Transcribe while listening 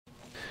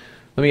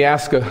Let me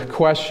ask a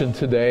question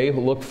today.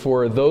 Look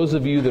for those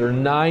of you that are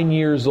 9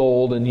 years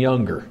old and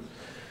younger.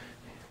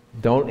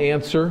 Don't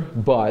answer,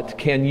 but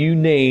can you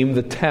name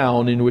the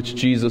town in which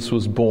Jesus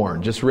was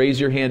born? Just raise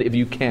your hand if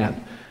you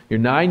can. You're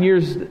 9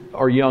 years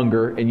or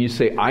younger and you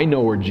say, I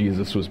know where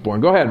Jesus was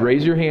born. Go ahead,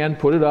 raise your hand,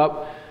 put it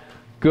up.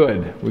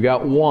 Good. We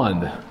got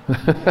one.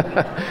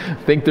 I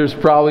think there's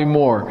probably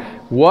more.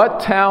 What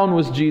town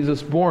was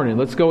Jesus born in?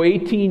 Let's go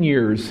 18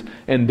 years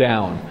and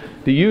down.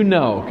 Do you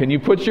know? Can you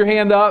put your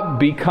hand up?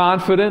 Be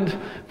confident.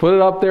 Put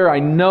it up there. I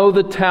know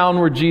the town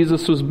where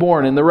Jesus was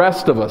born. And the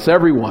rest of us,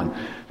 everyone,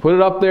 put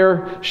it up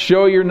there.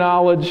 Show your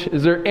knowledge.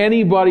 Is there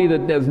anybody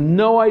that has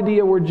no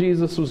idea where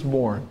Jesus was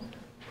born?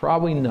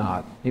 Probably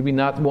not. Maybe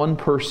not one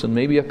person.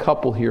 Maybe a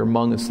couple here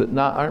among us that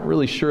aren't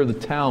really sure of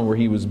the town where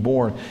he was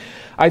born.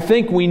 I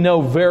think we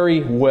know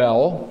very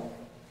well,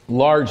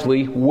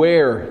 largely,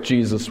 where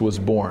Jesus was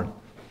born.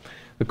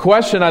 The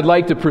question I'd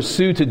like to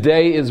pursue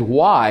today is,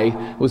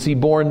 why was he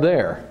born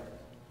there?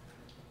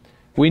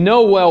 We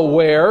know well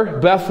where,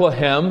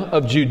 Bethlehem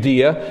of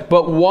Judea,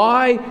 but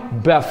why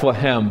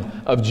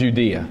Bethlehem of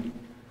Judea?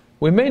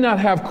 We may not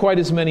have quite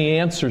as many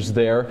answers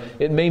there.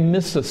 It may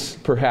miss us,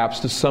 perhaps,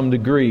 to some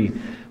degree.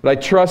 But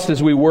I trust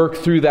as we work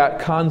through that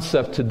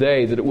concept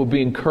today that it will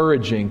be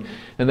encouraging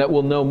and that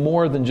we'll know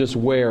more than just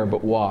where,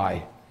 but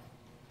why.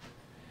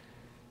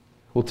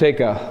 We'll take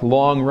a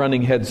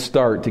long-running head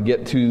start to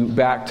get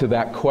back to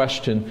that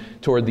question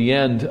toward the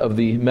end of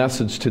the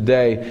message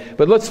today.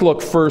 But let's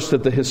look first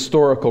at the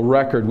historical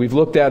record. We've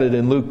looked at it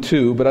in Luke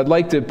 2, but I'd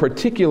like to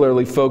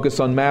particularly focus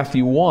on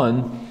Matthew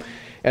 1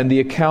 and the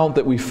account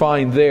that we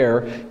find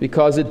there,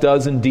 because it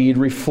does indeed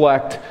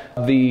reflect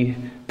the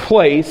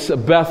place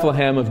of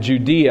Bethlehem of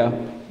Judea.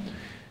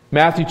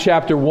 Matthew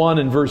chapter 1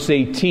 and verse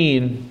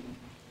 18,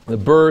 the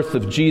birth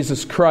of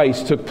Jesus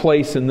Christ took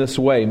place in this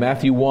way.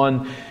 Matthew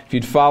 1, if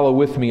you'd follow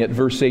with me at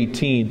verse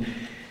 18.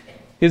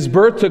 His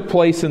birth took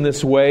place in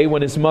this way.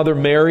 When his mother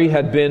Mary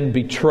had been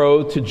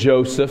betrothed to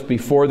Joseph,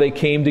 before they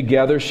came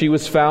together, she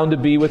was found to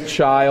be with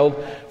child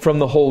from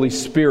the Holy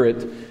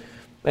Spirit.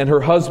 And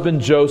her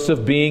husband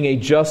Joseph, being a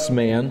just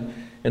man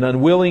and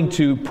unwilling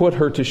to put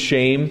her to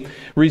shame,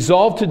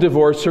 resolved to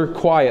divorce her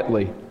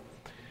quietly.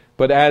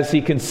 But as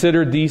he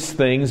considered these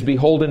things,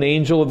 behold, an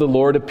angel of the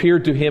Lord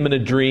appeared to him in a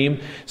dream,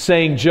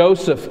 saying,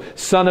 Joseph,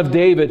 son of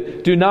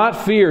David, do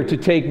not fear to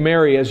take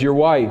Mary as your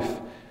wife,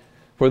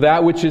 for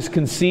that which is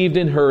conceived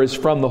in her is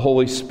from the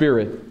Holy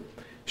Spirit.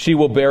 She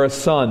will bear a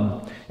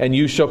son, and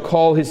you shall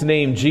call his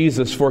name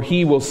Jesus, for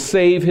he will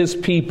save his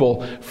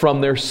people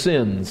from their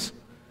sins.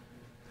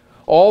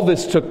 All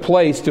this took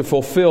place to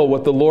fulfill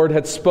what the Lord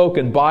had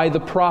spoken by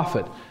the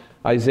prophet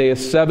Isaiah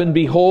 7,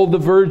 behold, the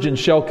virgin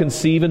shall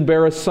conceive and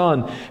bear a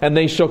son, and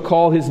they shall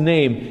call his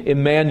name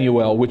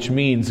Emmanuel, which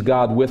means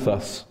God with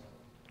us.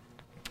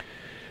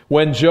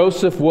 When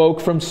Joseph woke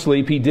from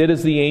sleep, he did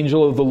as the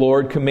angel of the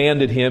Lord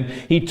commanded him.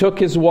 He took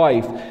his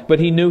wife, but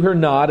he knew her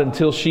not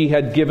until she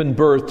had given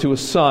birth to a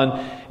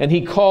son, and he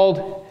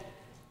called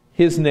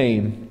his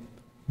name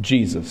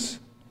Jesus.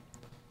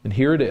 And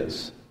here it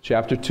is,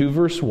 chapter 2,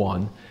 verse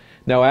 1.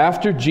 Now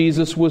after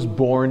Jesus was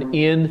born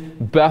in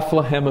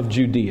Bethlehem of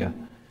Judea,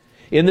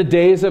 in the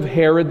days of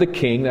Herod the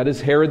king, that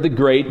is Herod the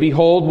Great,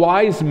 behold,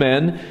 wise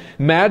men,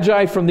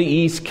 magi from the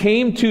east,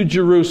 came to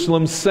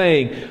Jerusalem,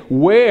 saying,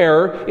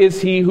 where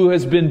is he who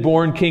has been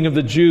born King of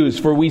the Jews?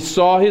 For we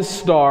saw his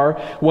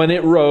star when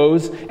it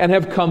rose and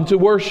have come to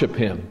worship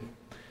him.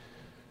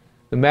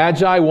 The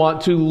magi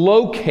want to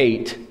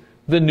locate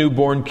the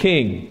newborn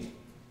king.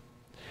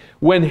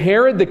 When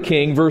Herod the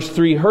king, verse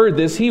 3, heard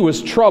this, he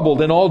was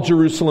troubled, and all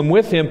Jerusalem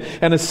with him,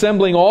 and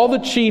assembling all the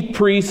chief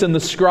priests and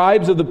the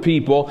scribes of the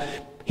people,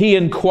 he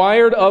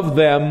inquired of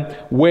them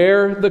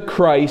where the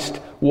Christ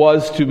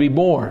was to be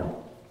born.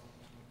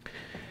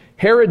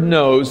 Herod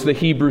knows the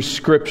Hebrew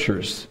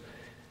Scriptures.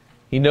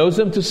 He knows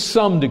them to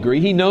some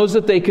degree. He knows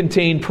that they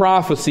contain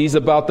prophecies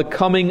about the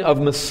coming of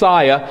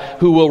Messiah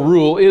who will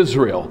rule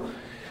Israel.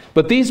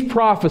 But these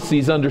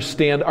prophecies,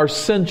 understand, are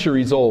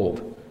centuries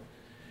old.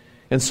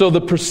 And so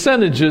the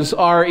percentages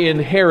are in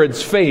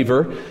Herod's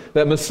favor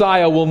that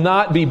Messiah will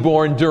not be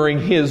born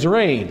during his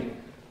reign.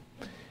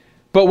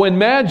 But when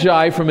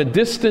magi from a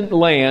distant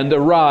land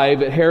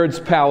arrive at Herod's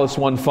palace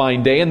one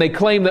fine day, and they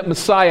claim that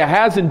Messiah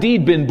has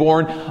indeed been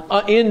born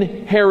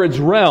in Herod's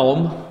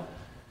realm,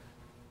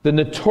 the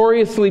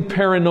notoriously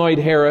paranoid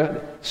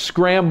Herod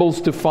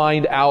scrambles to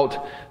find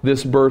out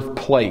this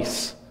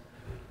birthplace.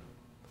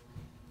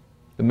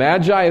 The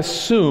Magi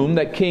assume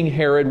that King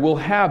Herod will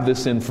have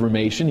this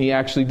information. He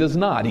actually does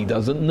not. He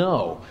doesn't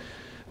know.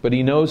 But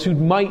he knows who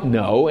might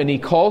know, and he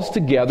calls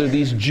together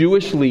these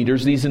Jewish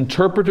leaders, these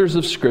interpreters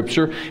of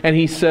Scripture, and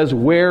he says,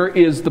 where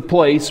is the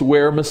place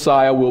where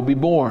Messiah will be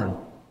born?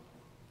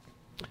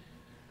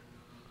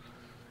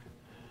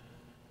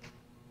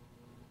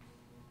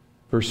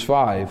 Verse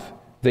 5,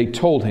 they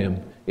told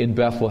him in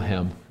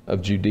Bethlehem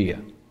of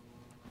Judea.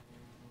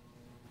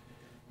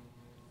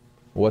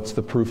 What's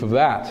the proof of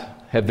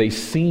that? Have they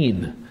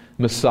seen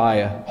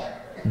Messiah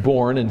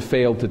born and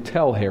failed to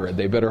tell Herod?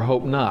 They better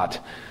hope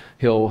not.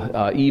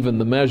 He'll even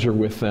the measure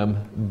with them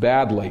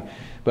badly.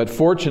 But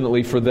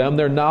fortunately for them,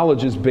 their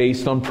knowledge is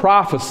based on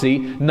prophecy,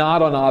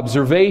 not on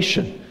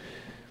observation.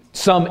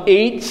 Some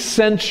 8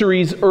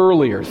 centuries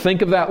earlier,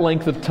 think of that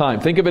length of time.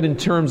 Think of it in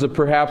terms of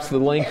perhaps the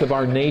length of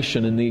our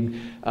nation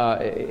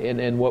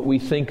and what we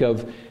think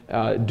of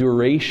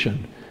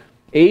duration.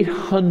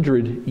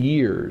 800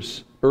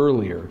 years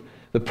earlier,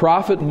 the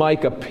prophet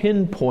Micah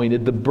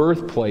pinpointed the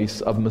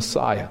birthplace of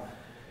Messiah.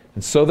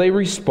 And so they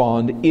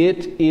respond,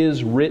 "It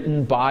is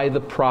written by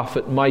the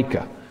prophet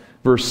Micah."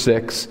 Verse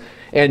 6,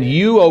 "And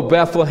you, O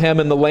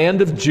Bethlehem, in the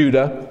land of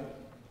Judah,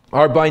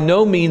 are by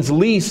no means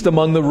least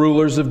among the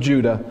rulers of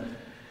Judah.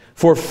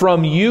 For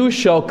from you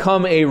shall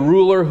come a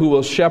ruler who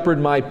will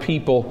shepherd my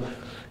people,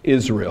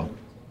 Israel."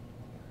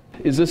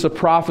 Is this a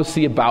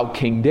prophecy about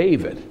King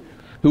David,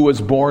 who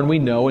was born, we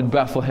know, in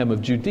Bethlehem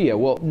of Judea?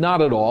 Well,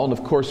 not at all. And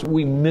of course,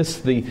 we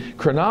missed the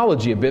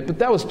chronology a bit, but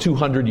that was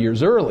 200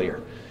 years earlier.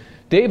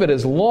 David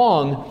has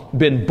long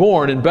been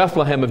born in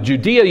Bethlehem of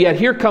Judea, yet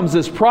here comes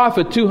this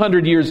prophet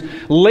 200 years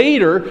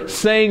later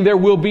saying there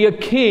will be a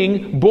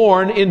king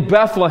born in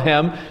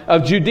Bethlehem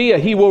of Judea.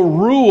 He will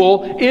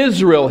rule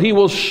Israel. He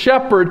will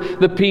shepherd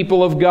the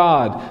people of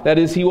God. That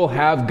is, he will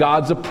have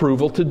God's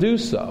approval to do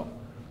so.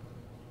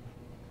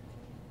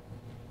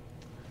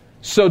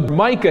 So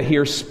Micah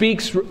here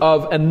speaks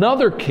of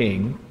another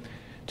king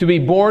to be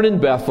born in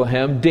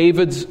Bethlehem,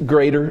 David's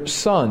greater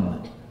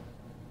son.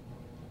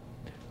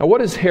 Now, what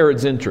is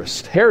Herod's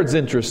interest? Herod's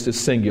interest is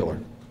singular.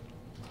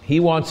 He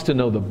wants to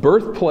know the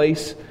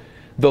birthplace,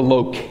 the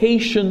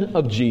location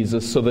of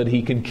Jesus so that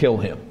he can kill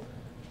him.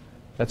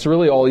 That's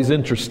really all he's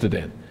interested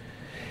in.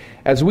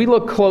 As we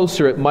look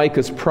closer at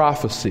Micah's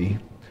prophecy,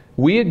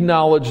 we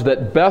acknowledge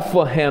that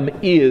Bethlehem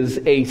is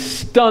a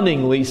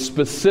stunningly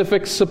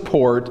specific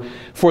support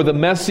for the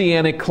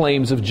messianic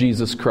claims of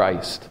Jesus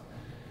Christ.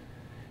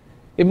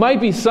 It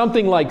might be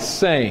something like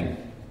saying,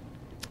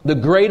 the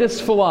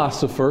greatest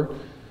philosopher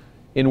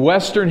in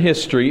Western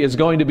history is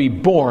going to be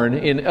born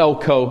in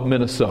Elko,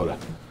 Minnesota.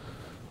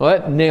 Well,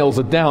 that nails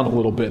it down a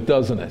little bit,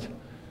 doesn't it?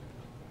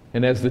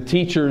 And as the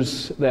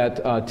teachers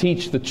that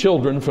teach the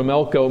children from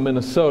Elko,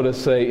 Minnesota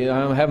say,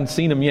 I haven't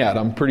seen him yet,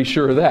 I'm pretty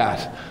sure of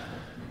that.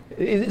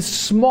 It's a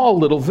small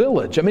little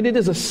village. I mean, it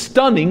is a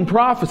stunning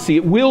prophecy.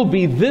 It will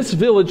be this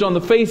village on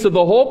the face of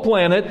the whole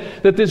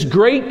planet, that this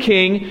great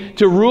king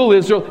to rule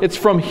Israel, it's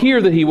from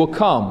here that he will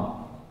come.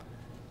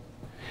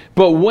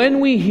 But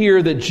when we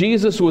hear that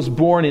Jesus was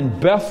born in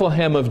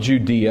Bethlehem of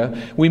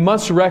Judea, we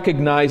must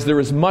recognize there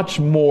is much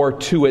more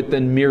to it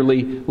than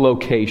merely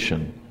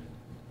location.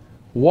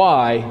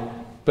 Why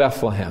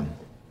Bethlehem?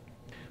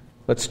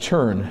 Let's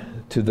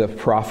turn to the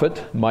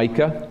prophet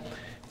Micah.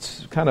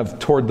 It's kind of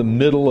toward the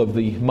middle of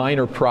the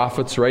minor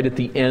prophets, right at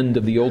the end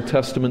of the Old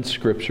Testament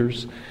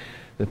scriptures.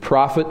 The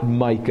prophet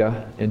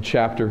Micah in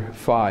chapter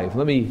 5.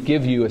 Let me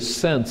give you a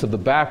sense of the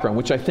background,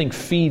 which I think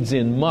feeds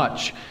in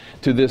much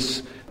to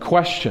this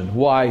question,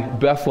 why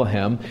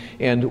Bethlehem,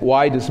 and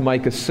why does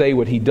Micah say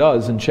what he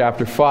does in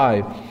chapter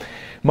 5?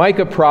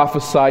 Micah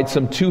prophesied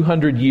some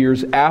 200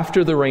 years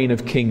after the reign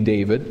of King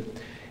David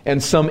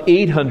and some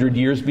 800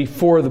 years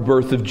before the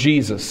birth of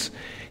Jesus.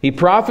 He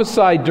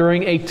prophesied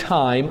during a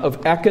time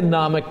of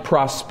economic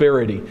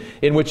prosperity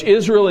in which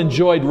Israel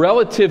enjoyed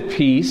relative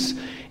peace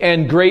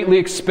and greatly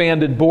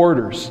expanded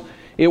borders.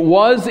 It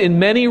was, in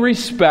many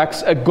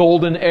respects, a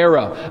golden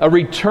era, a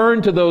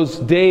return to those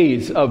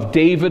days of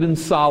David and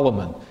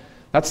Solomon.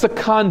 That's the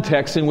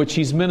context in which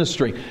he's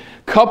ministering.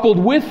 Coupled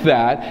with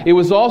that, it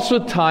was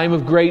also a time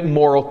of great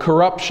moral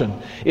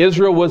corruption.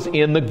 Israel was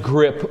in the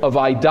grip of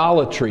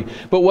idolatry.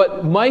 But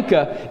what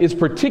Micah is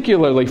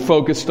particularly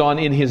focused on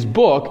in his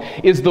book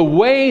is the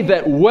way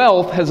that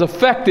wealth has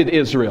affected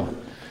Israel.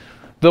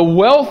 The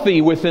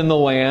wealthy within the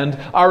land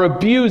are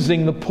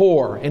abusing the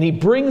poor. And he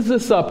brings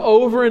this up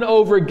over and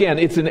over again.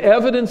 It's an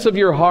evidence of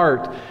your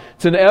heart.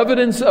 It's an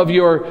evidence of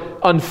your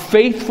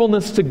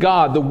unfaithfulness to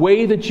God, the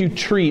way that you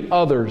treat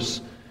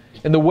others,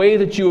 and the way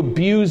that you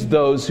abuse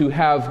those who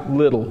have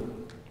little.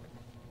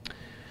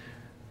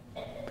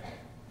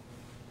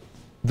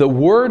 The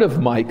word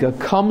of Micah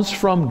comes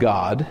from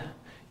God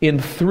in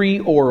 3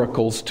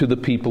 oracles to the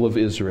people of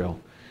Israel,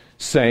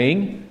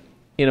 saying,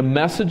 in a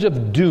message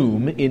of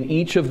doom in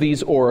each of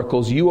these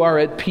oracles, you are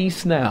at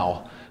peace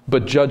now,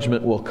 but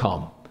judgment will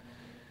come.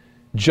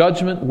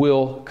 Judgment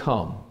will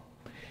come.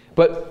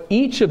 But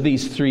each of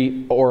these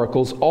 3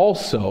 oracles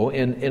also,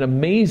 and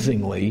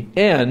amazingly,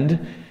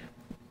 end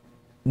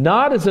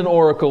not as an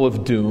oracle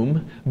of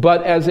doom,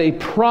 but as a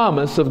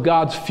promise of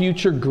God's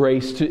future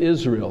grace to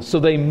Israel. So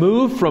they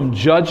move from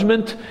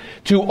judgment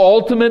to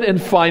ultimate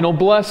and final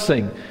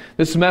blessing.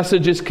 This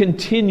message is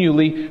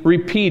continually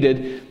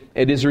repeated.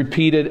 It is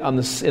repeated in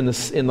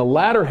the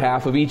latter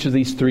half of each of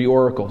these 3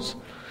 oracles.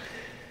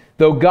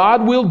 Though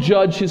God will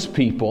judge His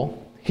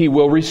people, He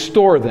will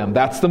restore them.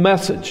 That's the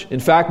message. In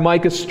fact,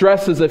 Micah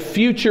stresses a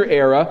future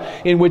era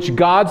in which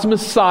God's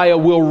Messiah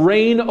will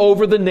reign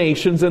over the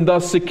nations and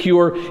thus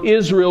secure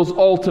Israel's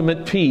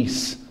ultimate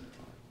peace.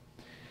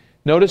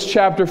 Notice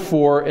chapter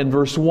 4 and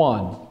verse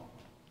 1.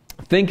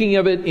 Thinking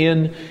of it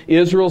in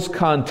Israel's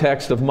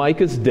context of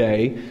Micah's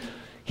day,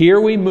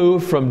 here we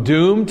move from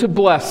doom to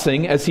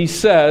blessing as he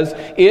says,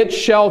 "It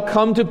shall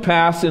come to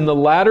pass in the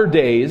latter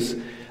days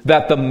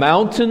that the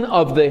mountain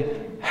of the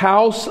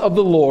house of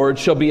the Lord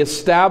shall be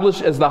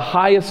established as the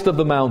highest of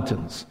the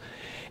mountains.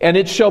 And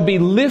it shall be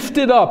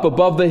lifted up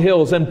above the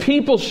hills, and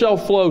people shall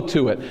flow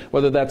to it."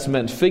 Whether that's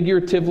meant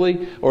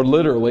figuratively or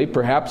literally,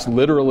 perhaps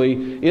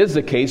literally is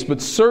the case,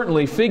 but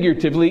certainly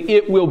figuratively,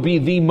 it will be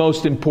the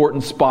most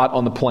important spot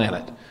on the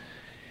planet.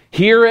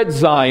 Here at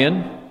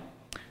Zion,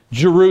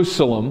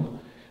 Jerusalem,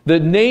 the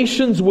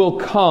nations will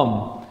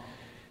come.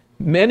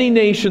 Many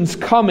nations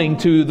coming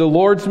to the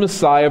Lord's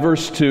Messiah,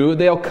 verse 2,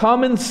 they'll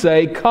come and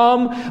say,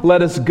 "Come,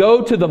 let us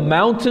go to the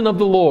mountain of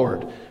the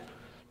Lord."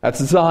 That's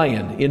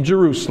Zion in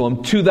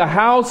Jerusalem, "to the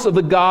house of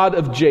the God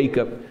of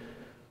Jacob,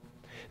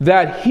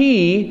 that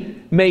He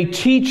may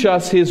teach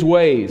us His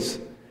ways,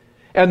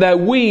 and that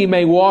we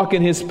may walk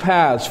in His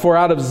paths. For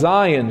out of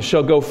Zion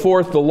shall go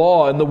forth the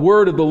law and the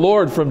word of the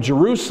Lord from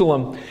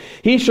Jerusalem.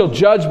 He shall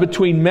judge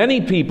between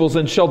many peoples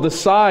and shall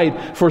decide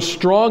for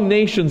strong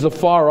nations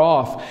afar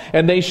off.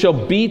 And they shall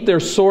beat their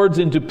swords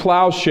into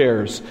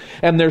plowshares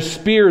and their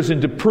spears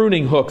into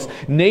pruning hooks.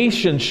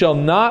 Nation shall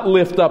not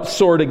lift up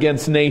sword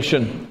against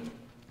nation,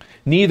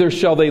 neither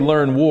shall they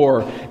learn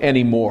war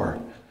anymore."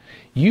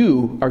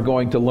 You are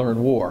going to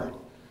learn war.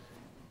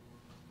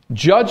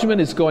 Judgment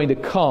is going to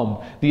come.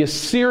 The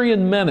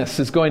Assyrian menace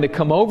is going to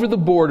come over the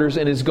borders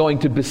and is going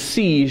to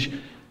besiege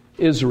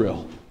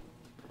Israel.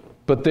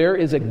 But there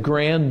is a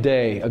grand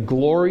day, a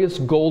glorious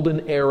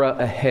golden era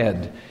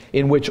ahead,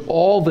 in which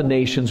all the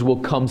nations will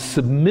come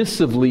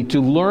submissively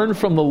to learn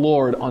from the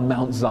Lord on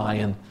Mount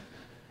Zion.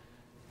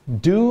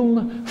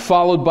 Doom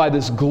followed by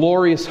this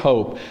glorious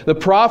hope. The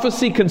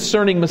prophecy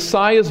concerning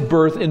Messiah's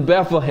birth in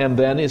Bethlehem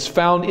then is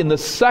found in the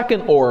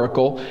second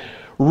oracle,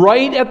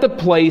 right at the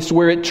place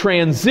where it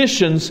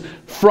transitions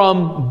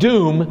from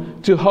doom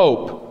to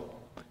hope.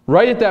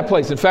 Right at that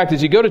place. In fact,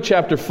 as you go to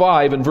chapter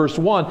 5 and verse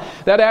 1,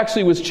 that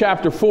actually was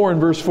chapter 4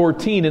 and verse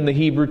 14 in the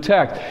Hebrew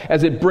text,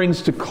 as it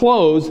brings to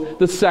close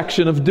the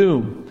section of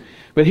doom.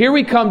 But here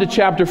we come to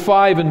chapter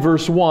 5 and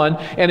verse 1,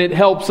 and it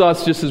helps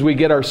us, just as we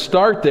get our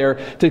start there,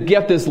 to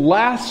get this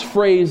last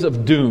phrase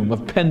of doom,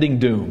 of pending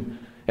doom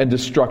and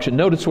destruction.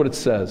 Notice what it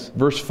says,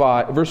 verse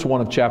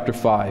 1 of chapter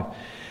 5.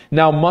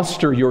 "Now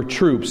muster your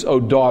troops, O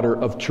daughter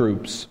of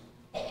troops.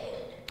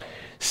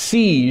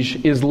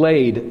 Siege is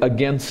laid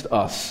against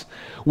us.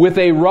 With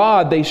a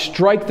rod they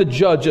strike the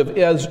judge of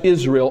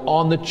Israel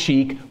on the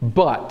cheek,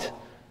 but..."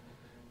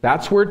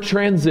 That's where it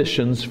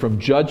transitions from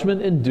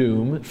judgment and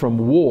doom,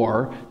 from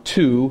war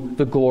to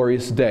the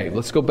glorious day.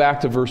 Let's go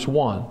back to verse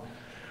 1.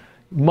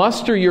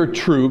 "Muster your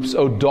troops,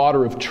 O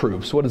daughter of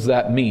troops." What does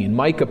that mean?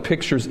 Micah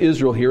pictures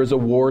Israel here as a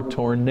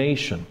war-torn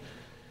nation.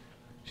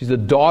 She's a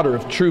daughter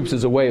of troops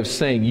as a way of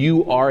saying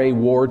you are a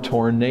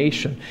war-torn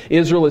nation.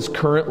 Israel is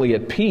currently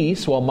at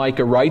peace, while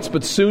Micah writes,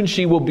 but soon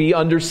she will be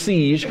under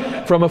siege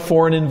from a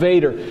foreign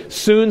invader.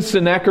 Soon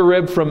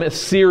Sennacherib from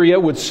Assyria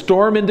would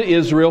storm into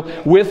Israel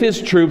with his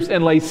troops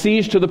and lay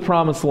siege to the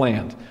promised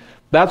land.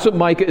 That's what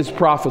Micah is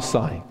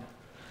prophesying.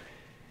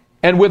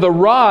 "And with a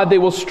rod they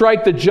will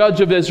strike the judge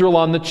of Israel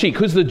on the cheek."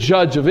 Who's the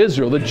judge of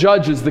Israel? The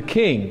judge is the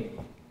king.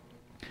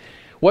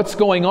 What's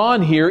going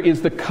on here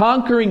is the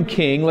conquering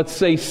king, let's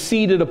say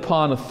seated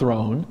upon a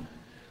throne,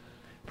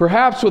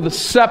 perhaps with a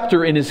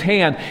scepter in his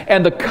hand,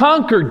 and the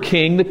conquered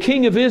king, the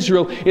king of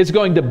Israel, is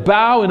going to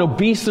bow in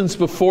obeisance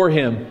before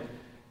him.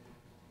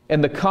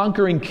 And the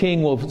conquering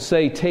king will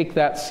say, "Take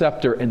that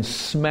scepter," and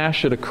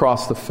smash it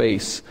across the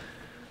face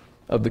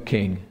of the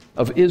king,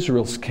 of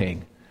Israel's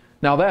king.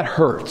 Now that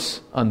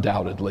hurts,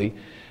 undoubtedly.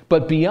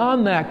 But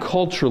beyond that,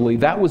 culturally,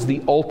 that was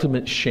the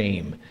ultimate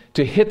shame,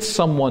 to hit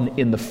someone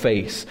in the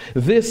face.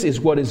 This is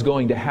what is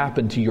going to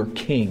happen to your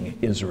king,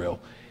 Israel.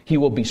 He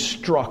will be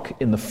struck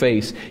in the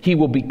face. He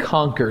will be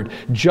conquered.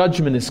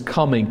 Judgment is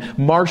coming.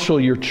 Marshal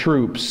your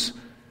troops.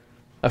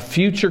 A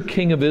future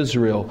king of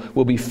Israel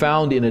will be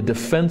found in a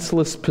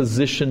defenseless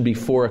position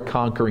before a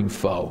conquering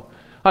foe.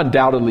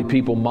 Undoubtedly,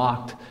 people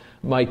mocked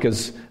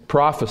Micah's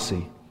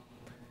prophecy.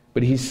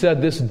 But he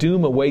said this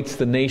doom awaits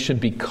the nation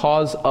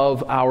because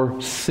of our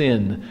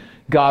sin.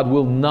 God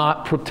will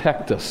not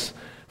protect us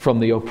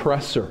from the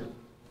oppressor.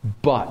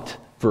 But,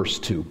 verse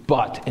 2,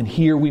 but, and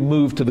here we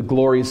move to the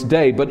glorious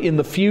day, but in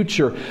the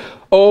future,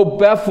 O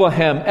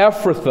Bethlehem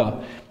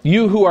Ephrathah,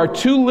 you who are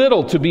too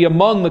little to be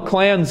among the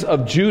clans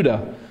of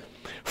Judah,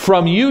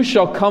 from you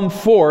shall come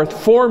forth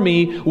for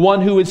me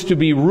one who is to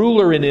be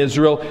ruler in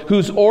Israel,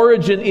 whose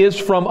origin is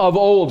from of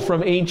old,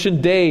 from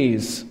ancient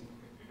days.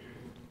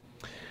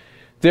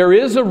 There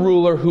is a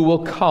ruler who will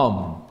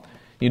come.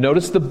 You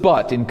notice the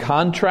but. In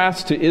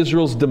contrast to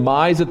Israel's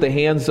demise at the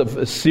hands of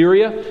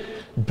Assyria,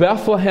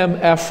 Bethlehem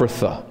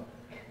Ephrathah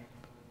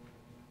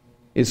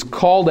is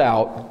called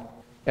out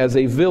as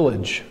a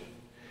village.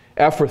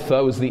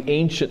 Ephrathah was the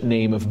ancient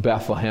name of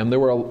Bethlehem. There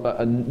were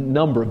a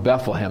number of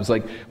Bethlehems,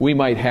 like we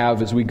might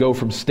have as we go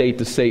from state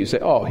to state. You say,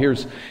 oh,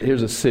 here's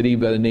a city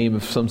by the name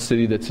of some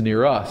city that's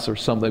near us, or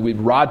something. We'd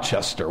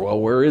Rochester. Well,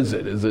 where is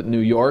it? Is it New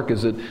York?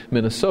 Is it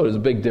Minnesota? There's a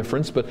big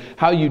difference. But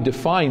how you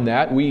define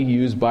that, we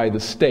use by the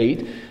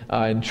state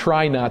and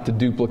try not to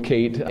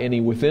duplicate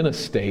any within a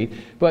state.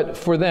 But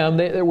for them,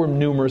 there were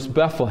numerous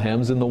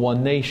Bethlehems in the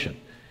one nation.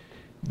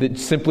 That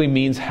simply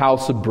means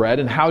house of bread.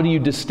 And how do you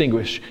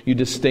distinguish? You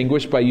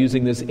distinguish by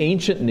using this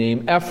ancient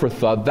name,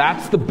 Ephrathah.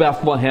 That's the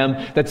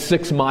Bethlehem that's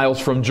 6 miles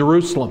from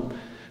Jerusalem.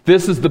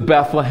 This is the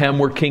Bethlehem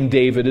where King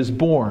David is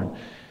born.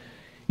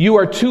 You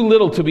are too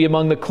little to be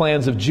among the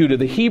clans of Judah.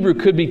 The Hebrew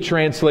could be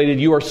translated,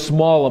 you are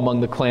small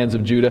among the clans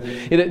of Judah.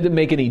 It didn't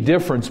make any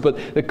difference.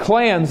 But the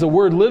clans, the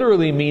word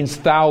literally means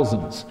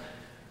thousands.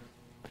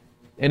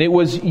 And it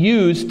was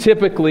used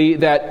typically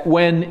that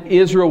when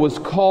Israel was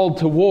called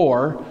to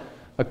war,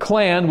 a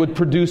clan would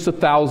produce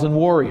 1,000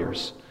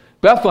 warriors.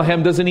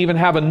 Bethlehem doesn't even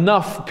have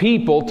enough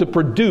people to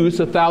produce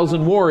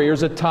 1,000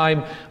 warriors at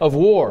time of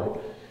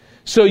war.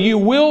 So you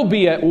will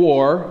be at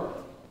war.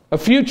 A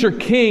future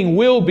king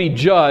will be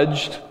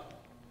judged.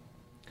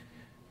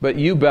 But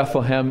you,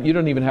 Bethlehem, you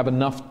don't even have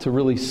enough to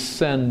really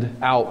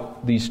send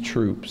out these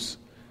troops.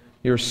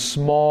 You're a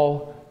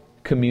small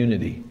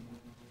community.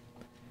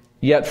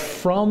 Yet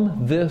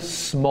from this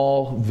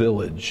small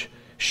village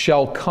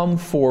shall come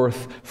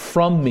forth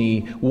from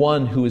me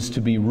one who is to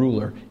be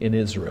ruler in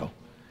Israel.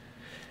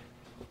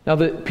 Now,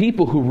 the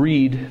people who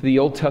read the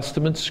Old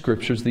Testament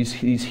scriptures,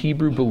 these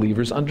Hebrew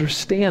believers,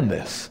 understand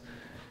this.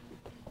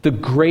 The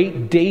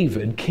great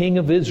David, king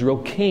of Israel,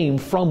 came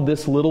from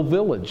this little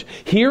village.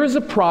 Here is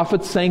a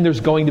prophet saying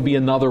there's going to be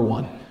another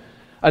one.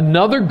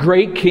 Another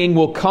great king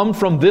will come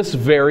from this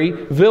very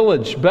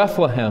village,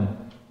 Bethlehem.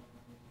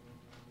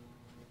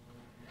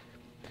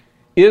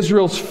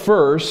 Israel's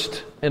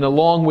first, and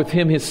along with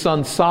him his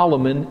son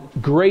Solomon,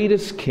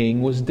 greatest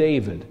king was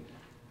David.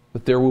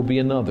 But there will be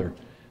another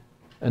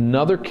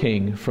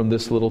king from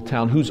this little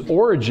town whose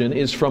origin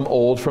is from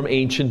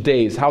ancient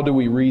days. How do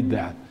we read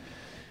that?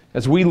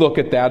 As we look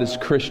at that as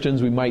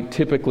Christians, we might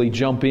typically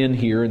jump in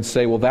here and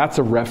say, well, that's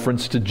a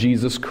reference to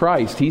Jesus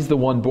Christ. He's the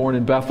one born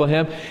in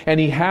Bethlehem, and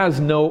he has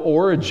no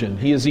origin.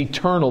 He is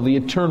eternal, the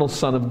eternal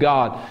Son of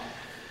God.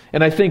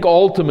 And I think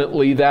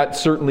ultimately that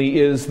certainly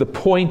is the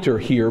pointer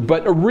here.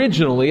 But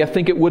originally, I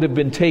think it would have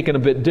been taken a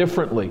bit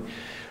differently.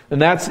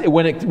 And that's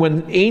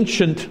when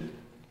ancient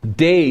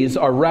days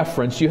are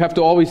referenced, you have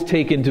to always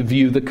take into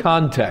view the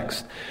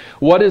context.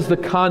 What is the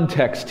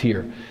context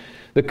here?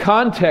 The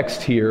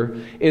context here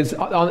is,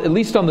 at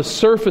least on the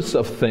surface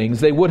of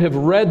things, they would have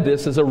read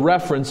this as a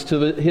reference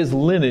to his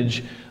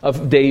lineage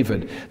of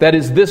David. That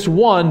is, this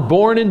one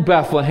born in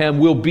Bethlehem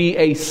will be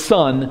a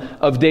son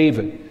of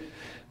David.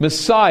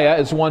 Messiah,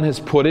 as one has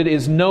put it,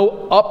 is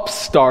no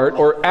upstart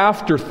or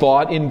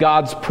afterthought in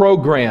God's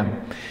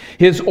program.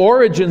 His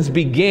origins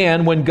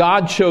began when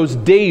God chose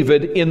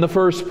David in the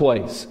first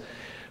place.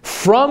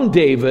 From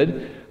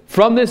David,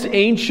 from this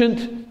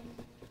ancient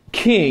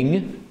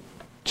king,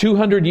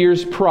 200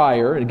 years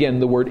prior, again,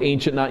 the word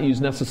ancient not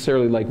used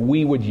necessarily like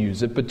we would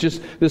use it, but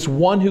just this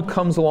one who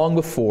comes along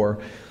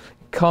before,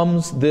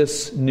 comes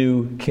this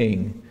new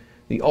king.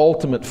 The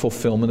ultimate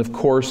fulfillment, of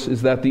course,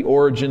 is that the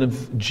origin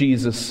of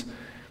Jesus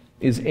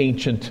is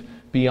ancient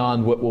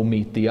beyond what will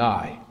meet the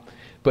eye.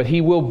 But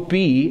he will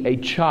be a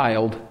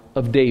child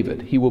of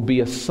David. He will be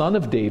a son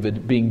of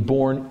David being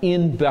born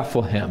in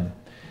Bethlehem.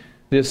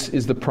 This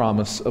is the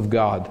promise of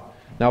God.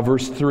 Now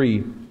verse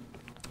 3,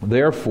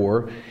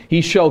 therefore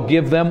he shall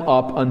give them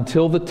up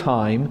until the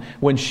time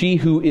when she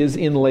who is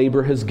in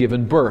labor has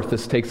given birth.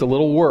 This takes a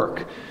little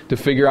work to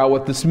figure out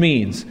what this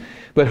means.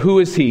 But who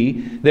is he?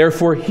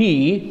 Therefore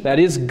he, that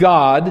is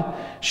God,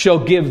 shall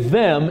give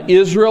them,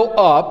 Israel,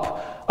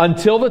 up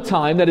until the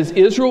time, that is,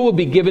 Israel will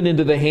be given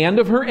into the hand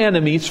of her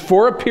enemies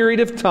for a period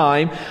of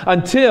time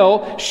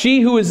until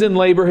she who is in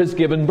labor has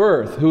given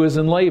birth. Who is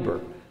in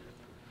labor?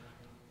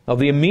 Now,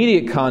 the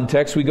immediate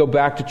context, we go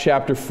back to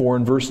chapter 4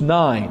 and verse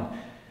 9.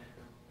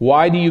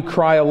 Why do you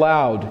cry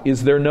aloud?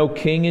 Is there no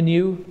king in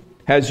you?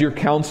 Has your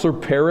counselor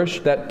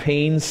perished, that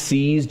pain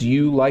seized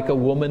you like a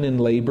woman in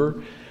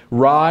labor?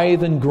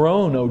 Writhe and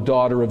groan, O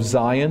daughter of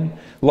Zion,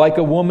 like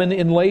a woman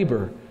in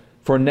labor.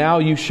 For now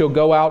you shall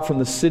go out from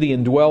the city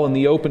and dwell in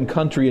the open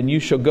country, and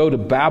you shall go to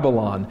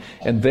Babylon,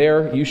 and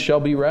there you shall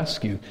be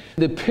rescued.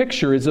 The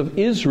picture is of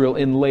Israel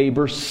in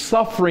labor,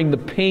 suffering the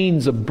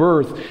pains of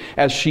birth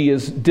as she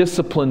is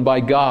disciplined by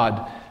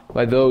God,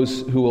 by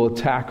those who will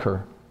attack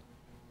her.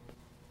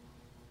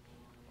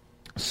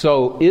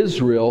 So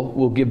Israel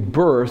will give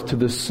birth to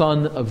the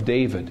son of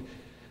David.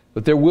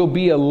 But there will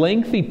be a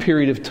lengthy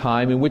period of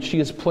time in which she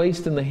is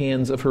placed in the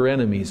hands of her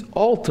enemies.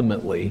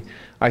 Ultimately,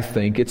 I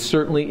think, it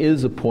certainly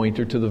is a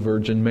pointer to the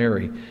Virgin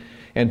Mary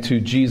and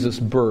to Jesus'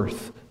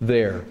 birth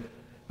there.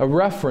 A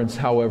reference,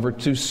 however,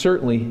 to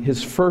certainly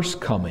his first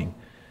coming,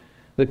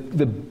 the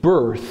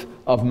birth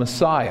of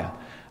Messiah.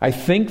 I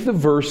think the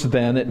verse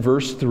then, at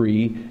verse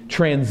 3,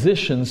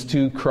 transitions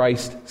to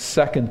Christ's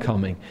second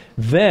coming.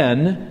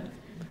 Then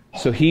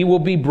So he will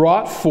be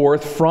brought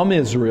forth from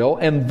Israel,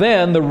 and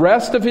then the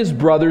rest of his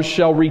brothers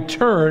shall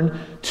return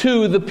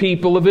to the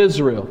people of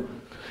Israel.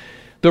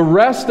 The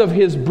rest of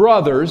his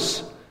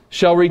brothers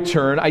shall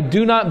return, I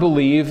do not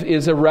believe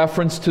is a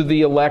reference to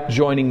the elect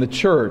joining the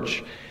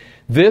church.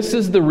 This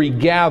is the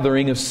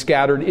regathering of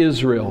scattered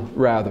Israel,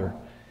 rather.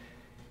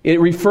 It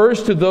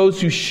refers to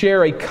those who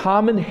share a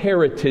common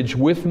heritage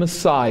with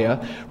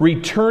Messiah,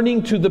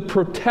 returning to the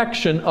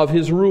protection of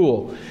his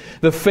rule.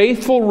 The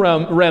faithful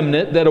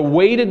remnant that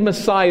awaited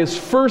Messiah's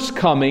first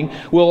coming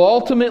will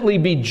ultimately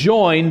be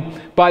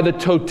joined by the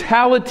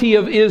totality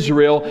of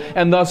Israel,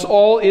 and thus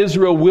all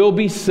Israel will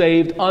be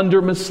saved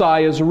under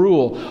Messiah's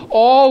rule.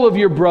 All of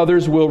your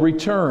brothers will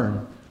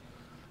return.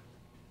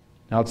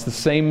 Now it's the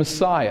same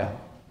Messiah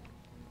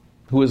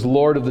who is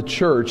Lord of the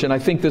church, and I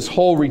think this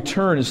whole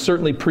return is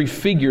certainly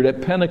prefigured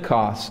at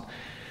Pentecost,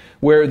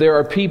 where there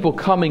are people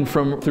coming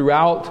from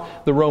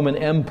throughout the Roman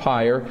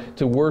Empire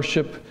to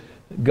worship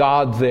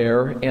God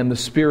there, and the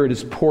Spirit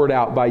is poured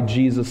out by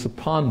Jesus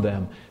upon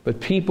them. But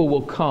people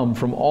will come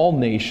from all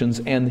nations,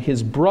 and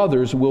his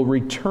brothers will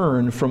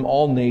return from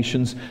all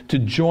nations to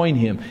join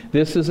him.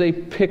 This is a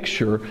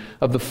picture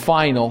of the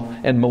final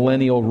and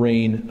millennial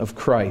reign of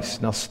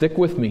Christ. Now stick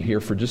with me here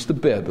for just a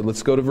bit, but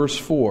let's go to verse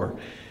 4.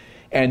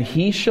 And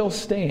he shall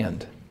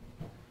stand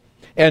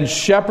and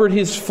shepherd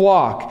his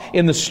flock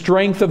in the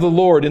strength of the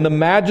Lord, in the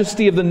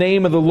majesty of the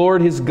name of the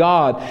Lord his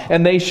God,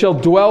 and they shall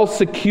dwell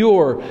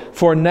secure,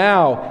 for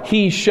now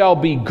he shall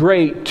be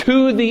great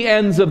to the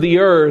ends of the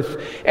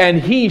earth,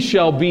 and he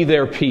shall be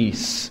their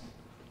peace.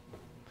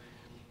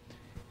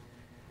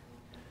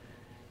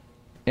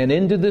 And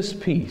into this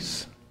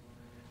peace,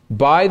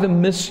 by the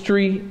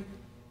mystery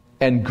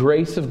and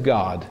grace of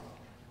God,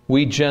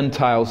 we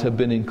Gentiles have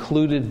been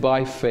included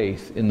by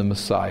faith in the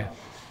Messiah,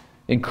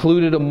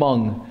 included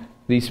among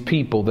these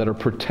people that are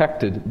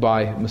protected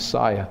by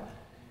Messiah.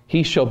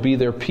 He shall be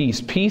their peace.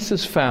 Peace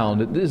is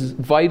found. It is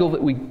vital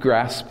that we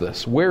grasp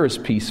this. Where is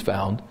peace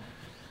found?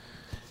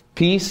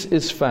 Peace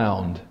is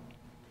found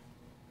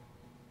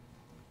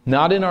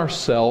not in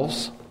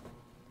ourselves.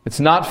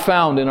 It's not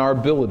found in our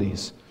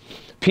abilities.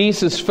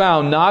 Peace is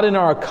found not in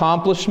our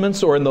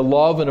accomplishments or in the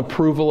love and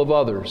approval of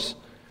others.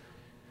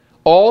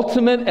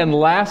 Ultimate and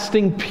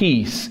lasting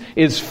peace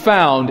is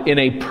found in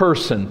a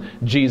person,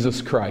 Jesus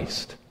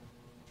Christ,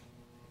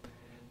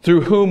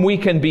 through whom we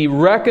can be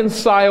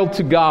reconciled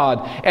to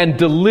God and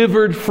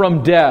delivered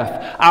from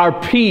death.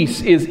 Our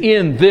peace is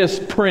in this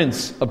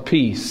Prince of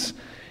Peace.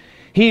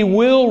 He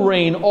will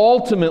reign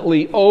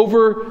ultimately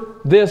over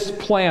this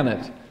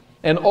planet,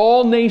 and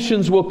all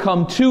nations will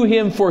come to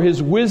him for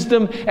his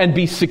wisdom and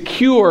be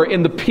secure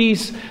in the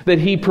peace that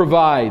he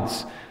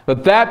provides.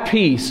 But that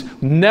peace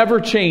never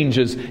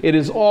changes. It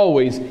is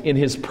always in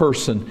his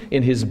person,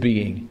 in his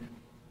being.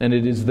 And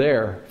it is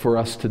there for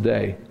us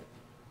today.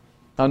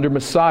 Under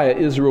Messiah,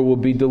 Israel will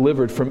be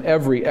delivered from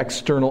every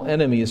external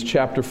enemy, as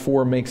chapter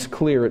 4 makes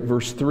clear at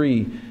verse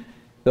 3.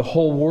 The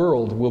whole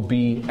world will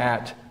be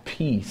at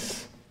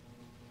peace.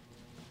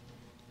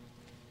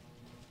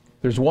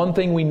 There's one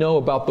thing we know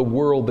about the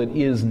world that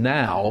is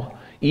now.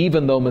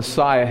 Even though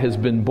Messiah has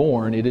been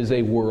born, it is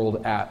a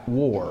world at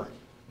war.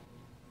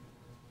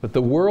 But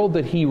the world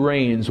that he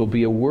reigns will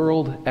be a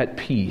world at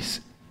peace,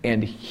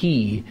 and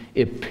he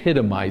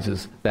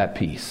epitomizes that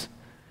peace.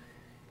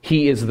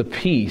 He is the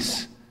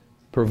peace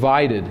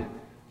provided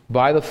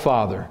by the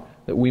Father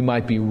that we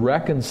might be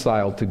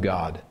reconciled to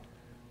God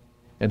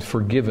and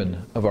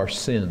forgiven of our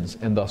sins,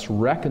 and thus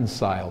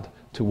reconciled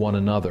to one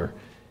another.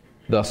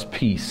 Thus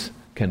peace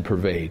can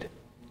pervade.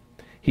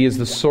 He is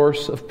the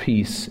source of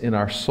peace in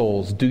our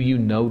souls. Do you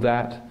know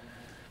that?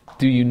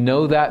 Do you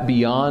know that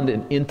beyond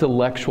an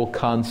intellectual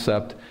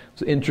concept? It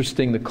was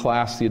interesting,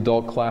 the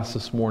adult class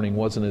this morning,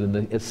 wasn't it?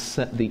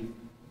 In the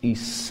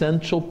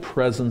essential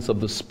presence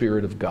of the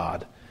Spirit of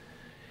God.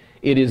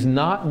 It is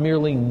not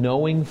merely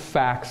knowing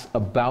facts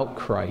about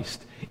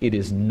Christ, it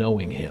is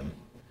knowing him.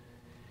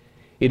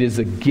 It is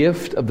a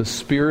gift of the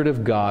Spirit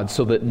of God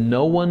so that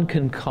no one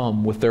can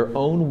come with their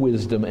own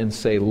wisdom and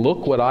say,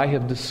 look what I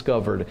have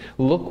discovered,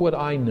 look what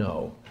I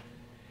know.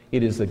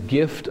 It is a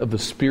gift of the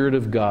Spirit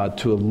of God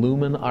to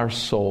illumine our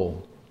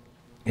soul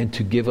and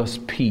to give us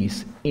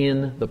peace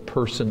in the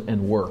person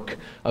and work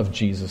of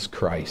Jesus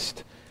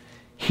Christ.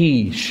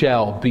 He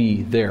shall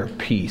be their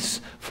peace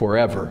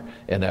forever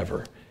and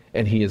ever.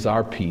 And he is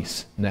our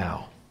peace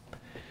now.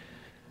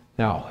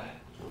 Now,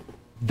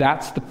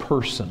 that's the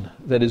person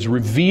that is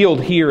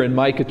revealed here in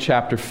Micah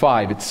chapter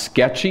 5. It's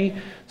sketchy.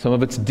 Some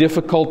of it's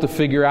difficult to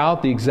figure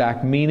out the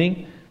exact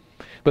meaning.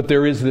 But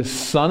there is this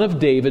son of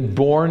David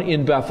born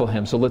in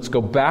Bethlehem. So let's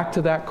go back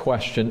to that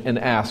question and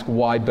ask,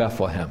 why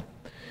Bethlehem?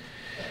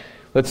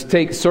 Let's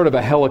take sort of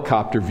a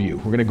helicopter view.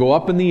 We're going to go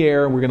up in the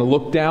air and we're going to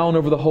look down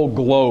over the whole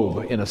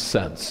globe in a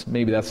sense.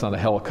 Maybe that's not a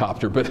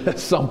helicopter, but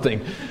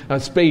something, a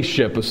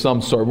spaceship of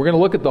some sort. We're going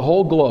to look at the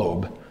whole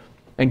globe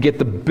and get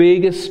the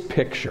biggest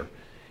picture.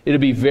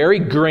 It'll be very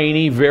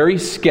grainy, very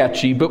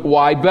sketchy, but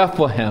why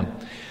Bethlehem?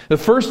 The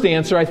first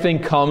answer, I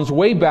think, comes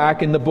way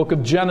back in the book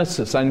of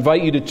Genesis. I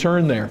invite you to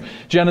turn there.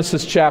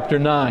 Genesis chapter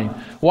 9.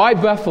 Why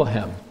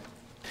Bethlehem?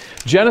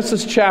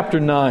 Genesis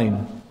chapter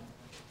 9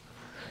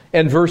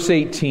 and verse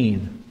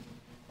 18.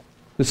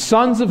 The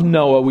sons of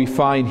Noah, we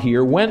find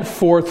here, went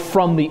forth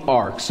from the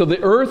ark. So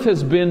the earth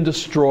has been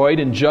destroyed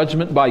in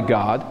judgment by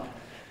God.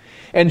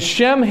 And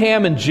Shem,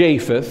 Ham, and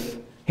Japheth,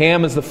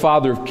 Ham is the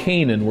father of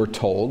Canaan, we're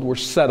told. We're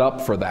set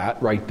up for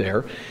that right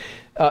there.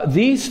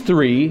 These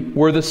three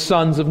were the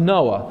sons of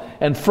Noah.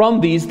 And from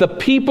these, the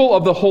people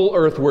of the whole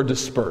earth were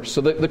dispersed.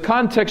 So the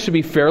context should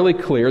be fairly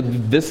clear.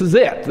 This is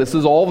it. This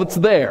is all that's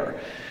there.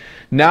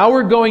 Now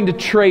we're going to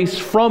trace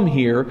from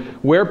here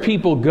where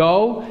people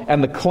go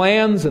and the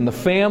clans and the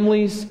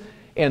families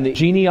and the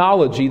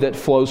genealogy that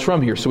flows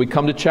from here. So we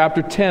come to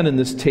chapter 10 in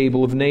this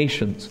table of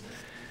nations.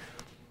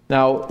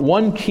 Now,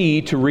 one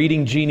key to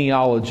reading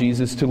genealogies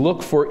is to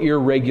look for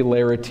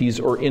irregularities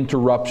or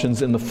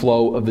interruptions in the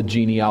flow of the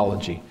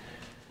genealogy.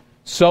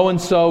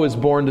 So-and-so is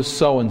born to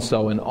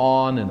so-and-so, and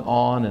on and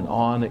on and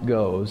on it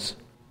goes.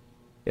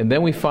 And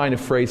then we find a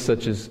phrase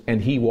such as, and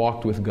he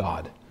walked with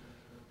God.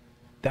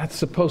 That's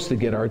supposed to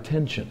get our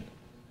attention.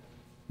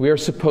 We are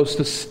supposed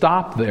to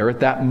stop there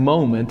at that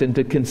moment and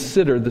to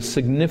consider the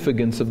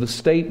significance of the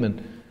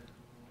statement.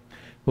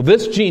 Well,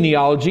 this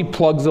genealogy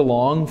plugs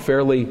along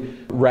fairly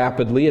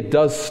rapidly. It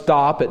does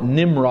stop at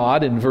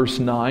Nimrod in verse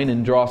 9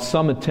 and draw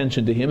some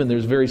attention to him, and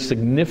there's very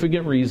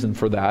significant reason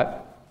for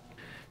that.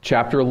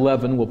 Chapter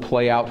 11 will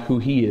play out who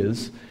he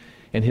is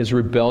and his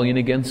rebellion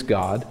against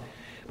God.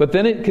 But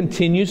then it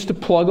continues to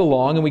plug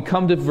along, and we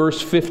come to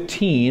verse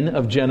 15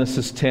 of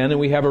Genesis 10, and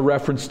we have a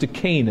reference to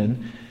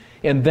Canaan.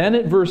 And then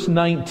at verse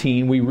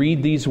 19, we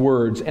read these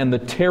words, and the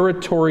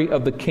territory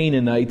of the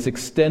Canaanites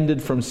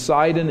extended from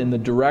Sidon in the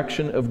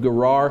direction of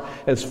Gerar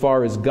as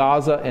far as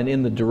Gaza, and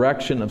in the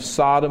direction of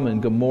Sodom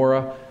and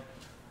Gomorrah,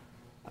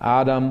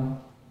 Admah,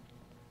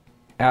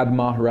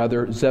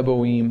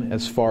 Zeboim,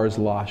 as far as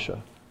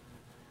Lasha.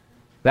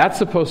 That's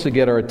supposed to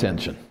get our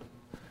attention.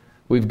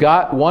 We've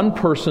got one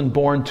person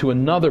born to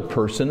another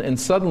person, and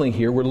suddenly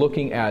here we're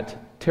looking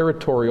at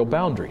territorial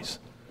boundaries.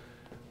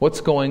 What's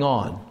going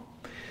on?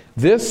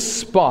 This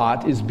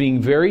spot is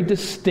being very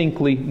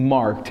distinctly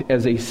marked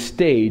as a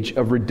stage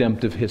of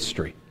redemptive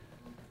history.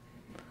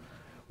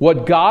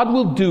 What God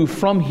will do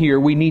from here,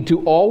 we need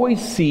to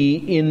always see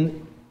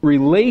in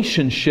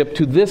relationship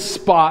to this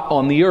spot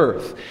on the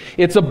earth.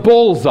 It's a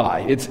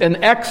bullseye. It's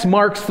an X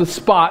marks the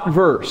spot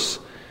verse.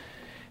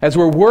 As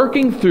we're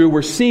working through,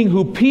 we're seeing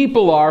who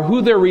people are,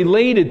 who they're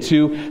related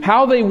to,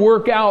 how they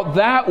work out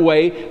that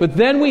way, but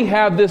then we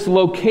have this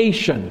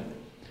location.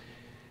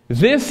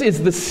 This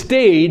is the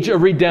stage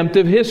of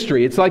redemptive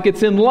history. It's like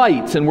it's in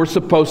lights, and we're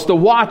supposed to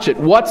watch it.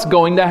 What's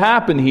going to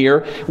happen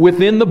here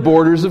within the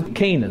borders of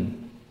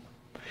Canaan?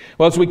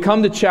 Well, as we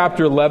come to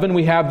chapter 11,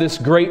 we have this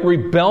great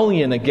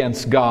rebellion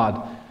against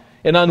God,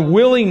 an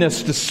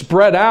unwillingness to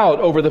spread out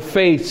over the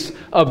face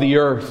of the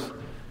earth.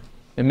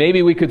 And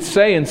maybe we could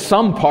say in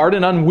some part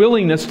an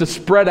unwillingness to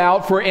spread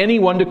out for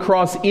anyone to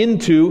cross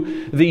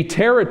into the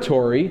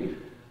territory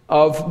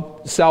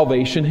of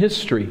salvation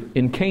history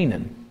in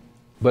Canaan.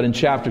 But in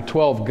chapter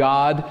 12,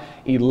 God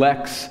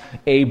elects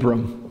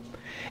Abram.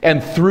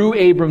 And through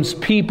Abram's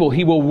people,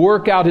 he will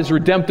work out his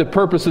redemptive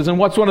purposes. And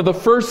what's one of the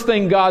first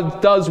things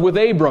God does with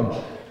Abram?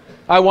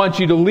 I want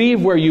you to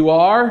leave where you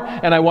are,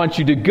 and I want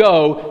you to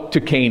go to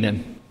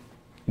Canaan.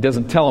 He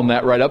doesn't tell him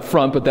that right up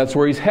front, but that's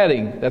where he's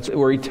heading. That's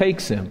where he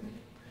takes him.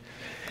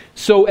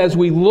 So as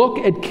we look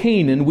at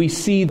Canaan, we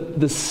see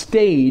the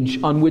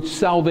stage on which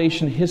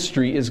salvation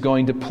history is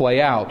going to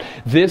play out.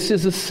 This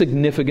is a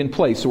significant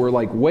place. So we're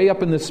like way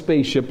up in this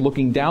spaceship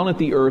looking down at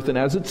the earth, and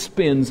as it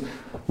spins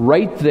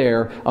right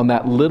there on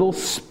that little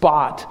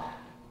spot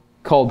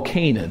called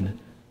Canaan,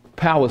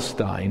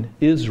 Palestine,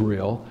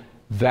 Israel,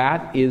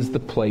 that is the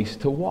place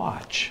to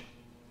watch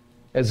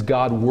as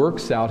God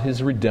works out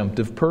his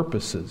redemptive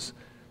purposes.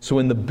 So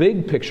in the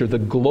big picture, the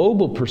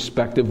global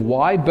perspective,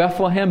 why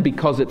Bethlehem?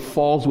 Because it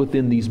falls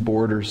within these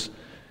borders.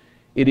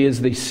 It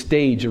is the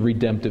stage of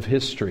redemptive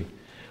history.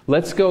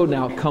 Let's go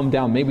now, come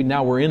down. Maybe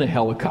now we're in a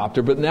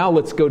helicopter, but now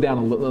let's go down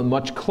a little,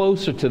 much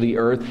closer to the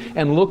earth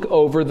and look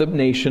over the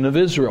nation of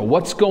Israel.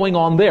 What's going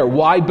on there?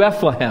 Why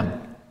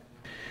Bethlehem?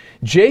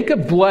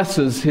 Jacob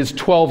blesses his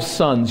 12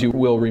 sons, you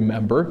will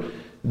remember,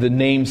 the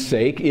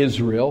namesake,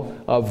 Israel,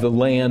 of the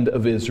land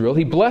of Israel.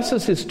 He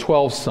blesses his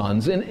 12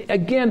 sons. And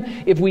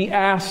again, if we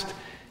asked,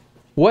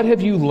 what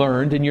have you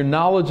learned in your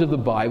knowledge of the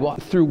Bible?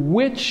 Through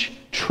which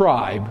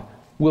tribe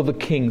will the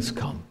kings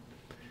come?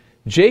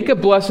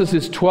 Jacob blesses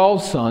his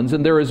 12 sons,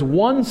 and there is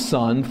one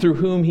son through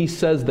whom he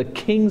says the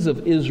kings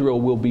of Israel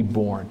will be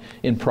born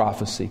in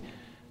prophecy.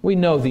 We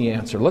know the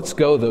answer. Let's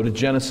go, though, to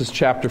Genesis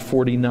chapter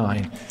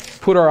 49.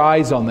 Put our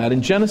eyes on that.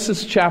 In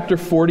Genesis chapter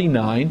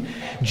 49,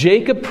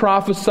 Jacob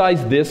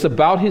prophesies this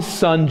about his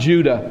son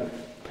Judah.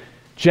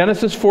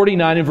 Genesis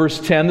 49 and verse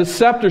 10, the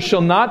scepter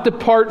shall not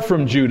depart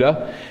from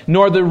Judah,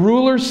 nor the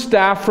ruler's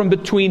staff from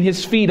between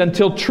his feet,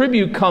 until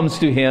tribute comes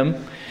to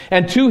him,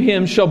 and to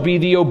him shall be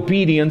the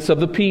obedience of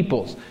the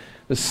peoples.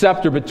 The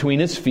scepter between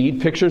his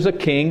feet pictures a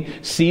king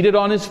seated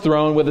on his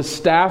throne with a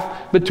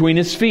staff between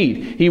his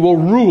feet. He will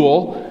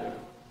rule.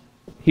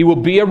 He will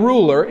be a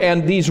ruler,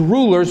 and these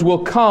rulers will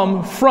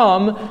come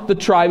from the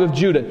tribe of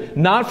Judah.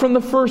 Not from the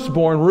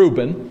firstborn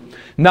Reuben,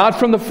 not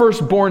from the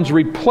firstborn's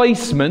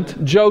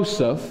replacement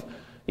Joseph,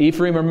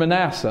 Ephraim or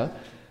Manasseh,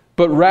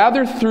 but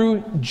rather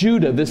through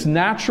Judah, this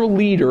natural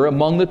leader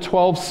among the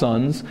 12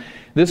 sons,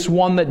 this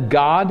one that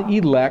God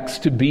elects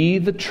to be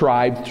the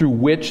tribe through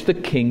which the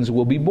kings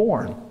will be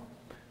born.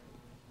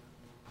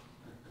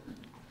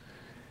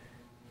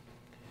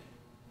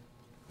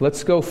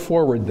 Let's go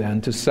forward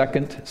then to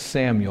 2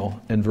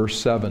 Samuel and verse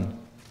 7.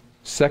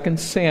 2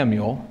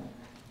 Samuel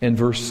and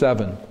verse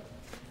 7.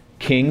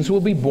 Kings will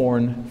be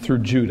born through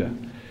Judah.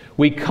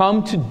 We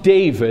come to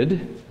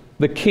David,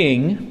 the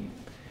king,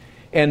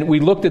 and we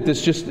looked at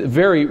this just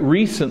very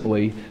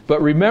recently,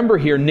 but remember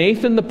here,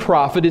 Nathan the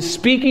prophet is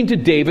speaking to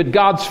David,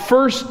 God's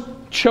first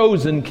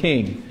chosen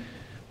king.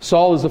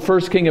 Saul is the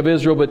first king of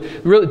Israel, but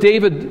really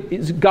David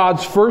is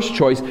God's first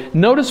choice.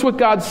 Notice what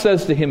God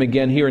says to him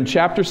again here in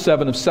chapter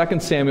 7 of 2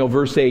 Samuel,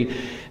 verse 8.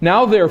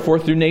 Now therefore,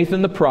 through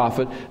Nathan the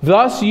prophet,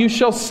 thus you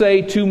shall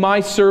say to my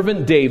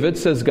servant David,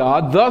 says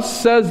God, thus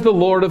says the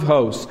Lord of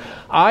hosts,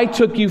 I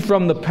took you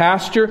from the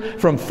pasture,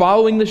 from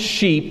following the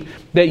sheep,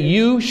 that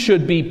you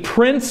should be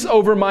prince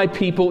over my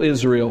people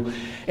Israel.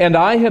 And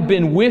I have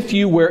been with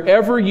you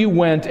wherever you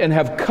went, and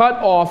have cut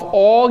off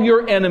all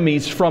your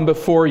enemies from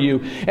before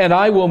you. And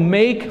I will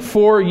make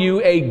for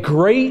you a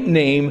great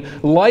name,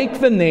 like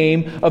the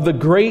name of the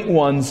great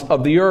ones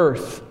of the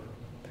earth.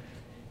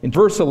 In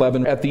verse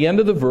 11, at the end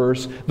of the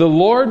verse, the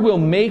Lord will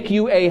make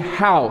you a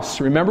house.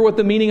 Remember what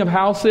the meaning of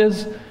house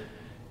is?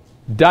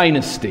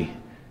 Dynasty.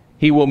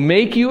 He will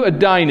make you a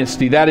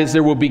dynasty. That is,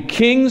 there will be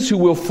kings who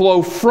will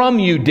flow from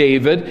you,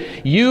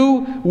 David.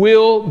 You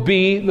will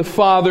be the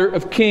father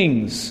of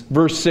kings.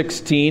 Verse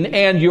 16,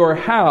 and your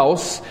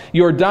house,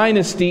 your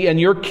dynasty,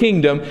 and your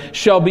kingdom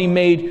shall be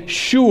made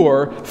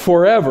sure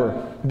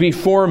forever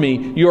before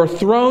me. Your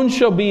throne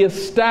shall be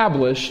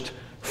established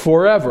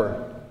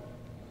forever.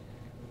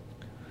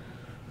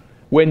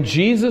 When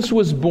Jesus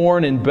was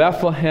born in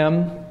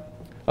Bethlehem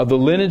of the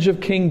lineage of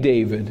King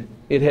David,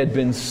 it had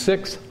been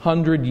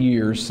 600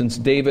 years since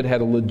David had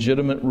a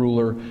legitimate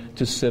ruler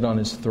to sit on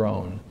his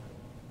throne.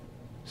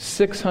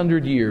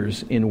 600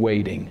 years in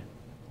waiting.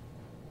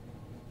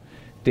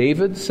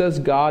 David, says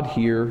God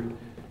here,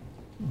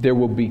 there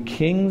will be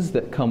kings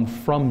that come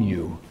from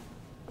you,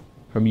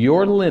 from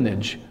your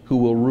lineage, who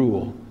will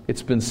rule.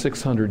 It's been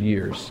 600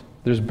 years.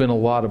 There's been a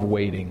lot of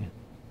waiting.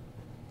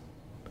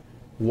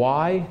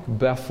 Why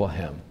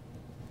Bethlehem?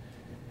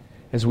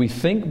 As we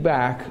think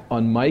back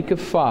on Micah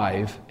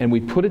 5 and we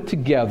put it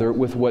together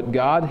with what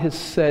God has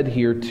said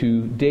here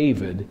to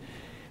David,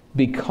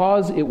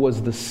 because it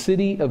was the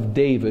city of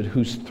David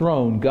whose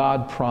throne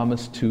God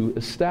promised to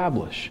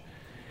establish.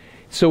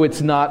 So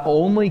it's not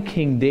only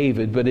King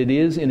David, but it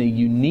is in a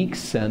unique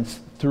sense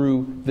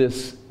through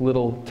this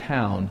little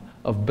town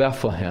of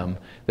Bethlehem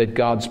that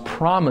God's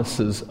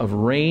promises of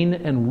reign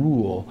and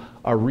rule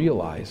are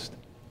realized.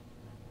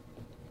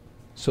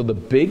 So the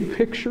big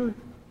picture,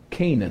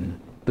 Canaan,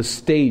 the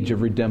stage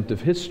of redemptive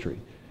history.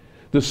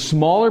 The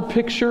smaller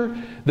picture,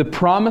 the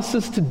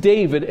promises to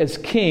David as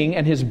king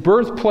and his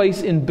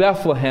birthplace in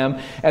Bethlehem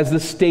as the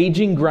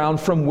staging ground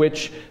from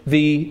which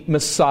the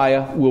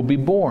Messiah will be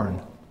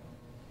born.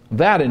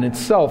 That in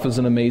itself is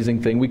an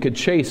amazing thing we could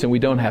chase, and we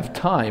don't have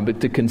time, but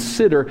to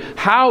consider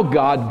how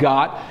God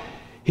got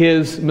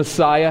his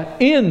Messiah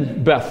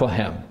in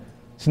Bethlehem.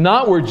 It's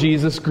not where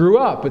Jesus grew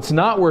up. It's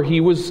not where he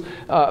was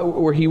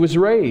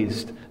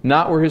raised.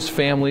 Not where his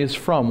family is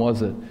from,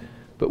 was it?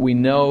 But we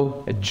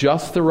know at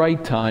just the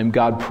right time,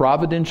 God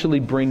providentially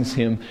brings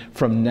him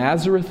from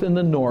Nazareth in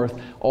the north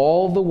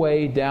all the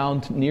way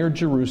down near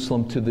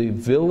Jerusalem to the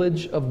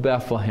village of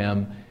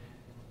Bethlehem,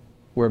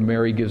 where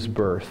Mary gives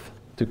birth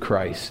to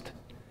Christ.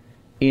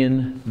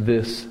 In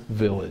this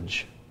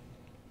village.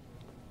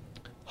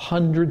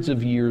 Hundreds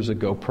of years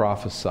ago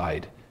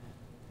prophesied.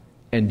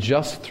 And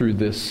just through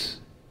this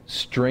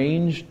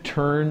strange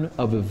turn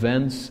of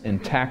events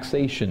and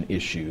taxation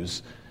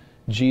issues,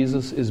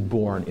 Jesus is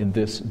born in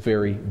this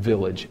very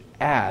village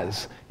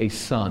as a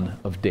son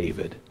of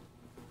David.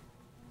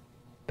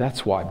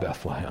 That's why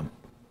Bethlehem.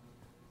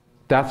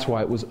 That's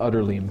why it was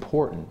utterly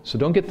important. So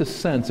don't get the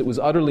sense it was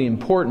utterly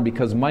important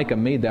because Micah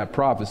made that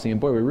prophecy, and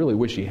boy, we really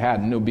wish he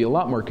hadn't. It would be a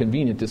lot more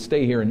convenient to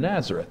stay here in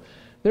Nazareth.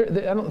 I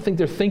don't think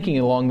they're thinking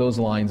along those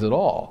lines at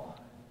all.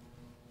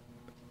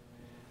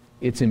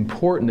 It's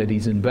important that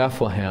he's in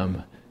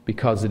Bethlehem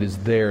because it is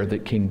there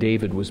that King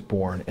David was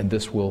born, and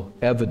this will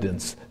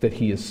evidence that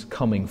he is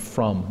coming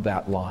from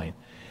that line.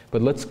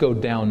 But let's go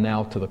down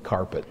now to the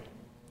carpet.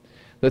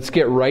 Let's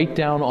get right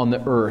down on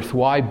the earth.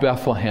 Why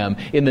Bethlehem?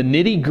 In the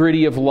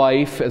nitty-gritty of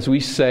life, as we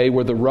say,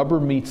 where the rubber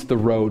meets the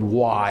road,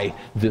 why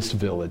this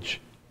village?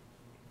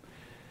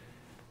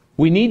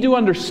 We need to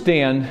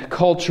understand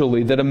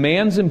culturally that a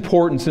man's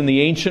importance in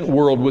the ancient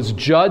world was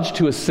judged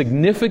to a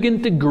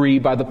significant degree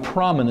by the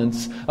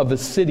prominence of the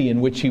city in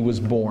which he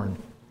was born.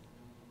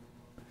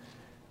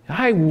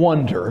 I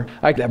wonder,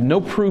 I have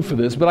no proof of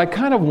this, but I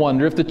kind of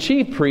wonder if the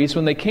chief priests,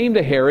 when they came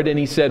to Herod and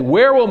he said,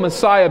 "Where will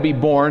Messiah be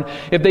born?"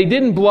 if they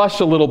didn't blush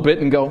a little bit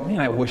and go, "Man,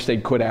 I wish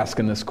they'd quit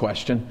asking this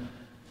question."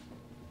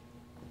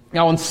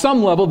 Now, on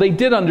some level, they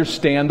did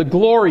understand the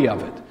glory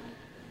of it,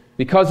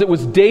 because it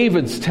was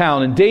David's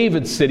town and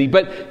David's city.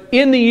 But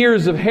in the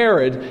years of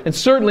Herod, and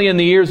certainly in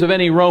the years of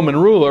any Roman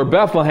ruler,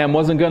 Bethlehem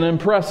wasn't going to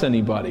impress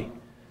anybody.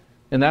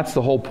 And that's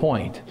the whole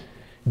point.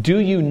 Do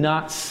you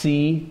not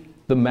see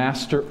the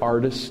master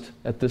artist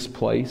at this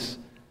place?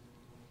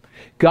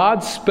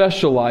 God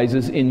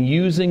specializes in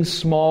using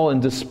small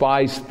and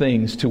despised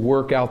things to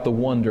work out the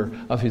wonder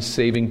of His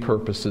saving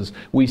purposes.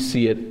 We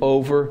see it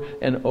over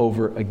and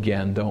over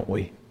again, don't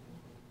we?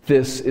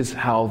 This is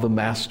how the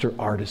master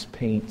artist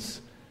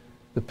paints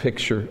the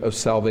picture of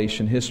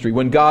salvation history.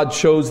 When God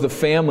chose the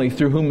family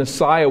through whom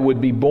Messiah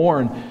would be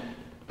born,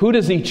 who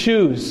does He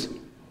choose?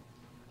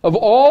 Of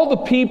all the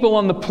people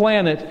on the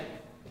planet,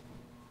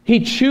 He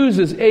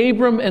chooses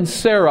Abram and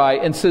Sarai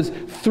and says,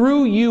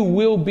 "Through you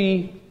will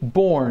be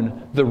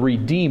born the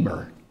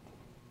Redeemer."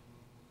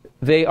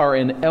 They are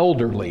an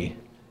elderly,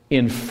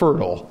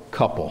 infertile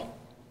couple.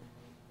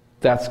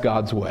 That's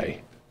God's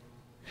way.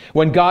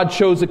 When God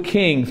chose a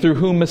king through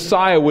whom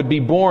Messiah would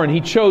be born,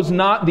 He chose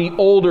not the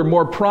older,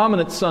 more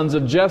prominent sons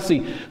of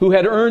Jesse who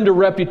had earned a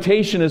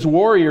reputation as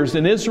warriors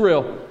in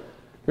Israel.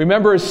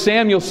 Remember, as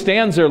Samuel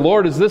stands there,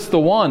 "Lord, is this the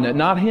one?"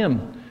 Not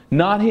him.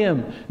 Not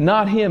him.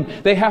 Not him.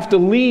 They have to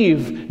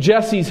leave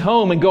Jesse's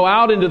home and go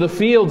out into the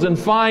fields and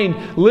find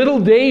little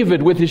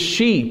David with his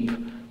sheep.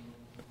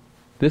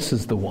 This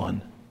is the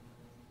one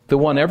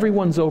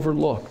everyone's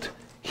overlooked.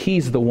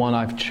 He's the one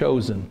I've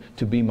chosen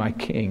to be my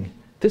king.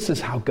 This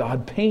is how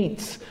God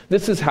paints.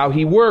 This is how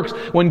He works.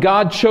 When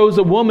God chose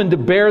a woman to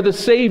bear the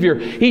Savior,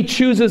 He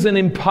chooses an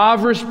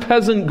impoverished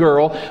peasant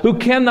girl who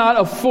cannot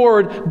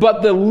afford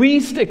but the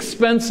least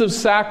expensive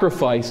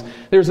sacrifice.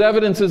 There's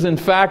evidences, in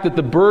fact, that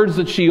the birds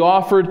that she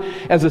offered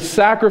as a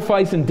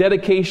sacrifice and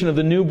dedication of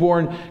the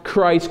newborn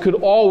Christ could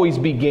always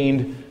be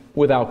gained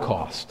without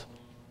cost.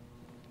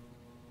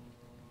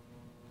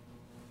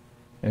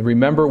 And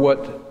remember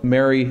what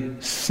Mary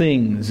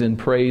sings in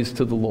praise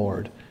to the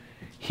Lord.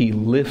 He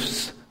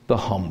lifts the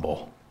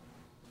humble.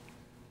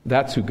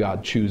 That's who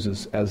God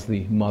chooses as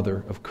the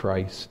mother of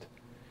Christ.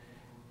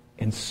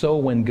 And so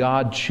when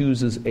God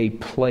chooses a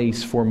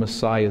place for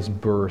Messiah's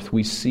birth,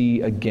 we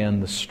see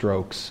again the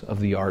strokes of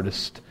the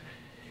artist.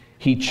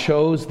 He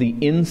chose the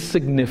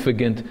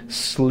insignificant,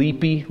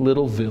 sleepy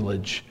little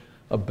village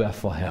of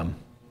Bethlehem.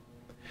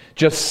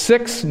 Just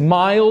 6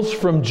 miles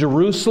from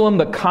Jerusalem,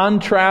 the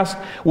contrast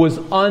was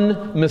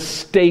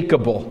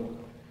unmistakable.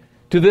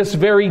 To this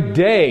very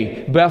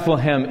day,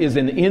 Bethlehem is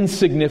an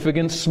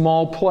insignificant,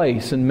 small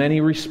place in many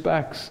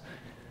respects.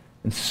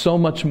 And so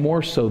much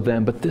more so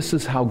then, but this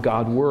is how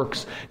God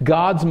works.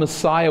 God's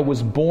Messiah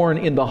was born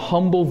in the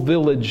humble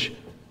village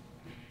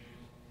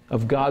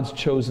of God's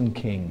chosen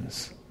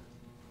kings,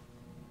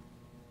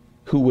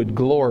 who would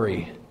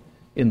glory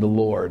in the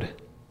Lord,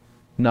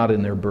 not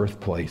in their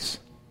birthplace.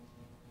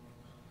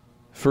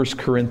 1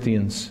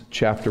 Corinthians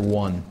chapter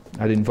 1.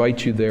 I'd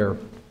invite you there.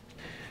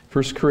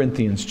 1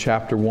 Corinthians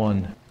chapter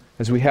 1,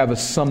 as we have a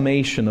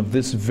summation of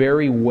this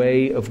very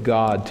way of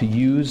God to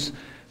use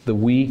the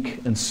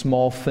weak and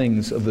small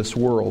things of this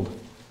world.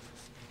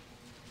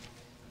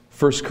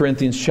 1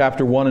 Corinthians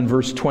chapter 1 and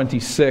verse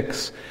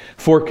 26,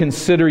 "For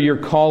consider your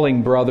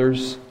calling,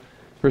 brothers."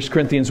 1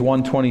 Corinthians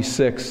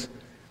 1:26,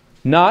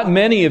 "Not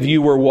many of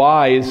you were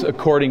wise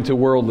according to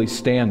worldly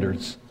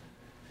standards.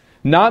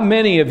 Not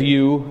many of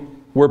you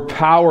were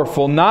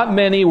powerful. Not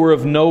many were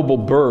of noble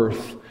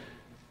birth.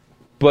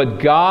 But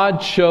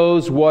God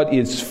chose what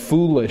is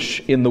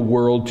foolish in the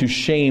world to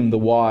shame the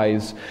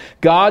wise.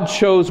 God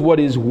chose what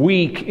is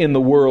weak in the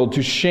world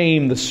to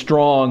shame the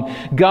strong.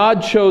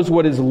 God chose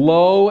what is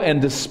low and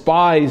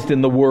despised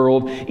in the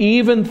world,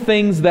 even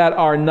things that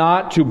are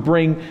not, to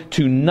bring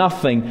to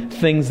nothing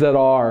things that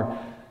are."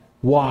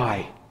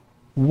 Why?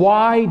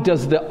 Why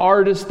does the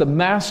artist, the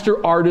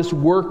master artist,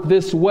 work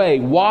this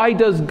way? Why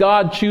does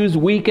God choose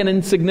weak and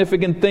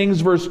insignificant things?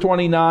 Verse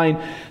 29,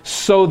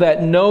 "So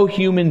that no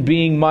human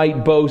being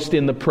might boast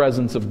in the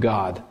presence of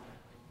God."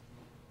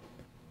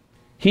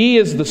 He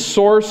is the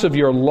source of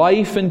your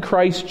life in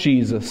Christ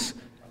Jesus.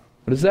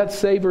 What does that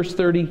say, verse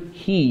 30?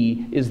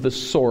 He is the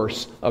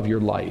source of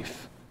your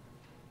life.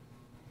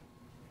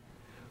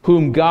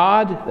 "Whom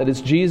God," that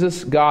is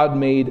Jesus, "God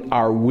made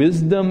our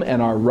wisdom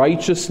and our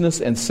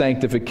righteousness and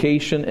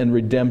sanctification and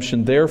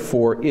redemption.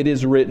 Therefore it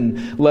is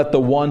written, let the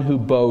one who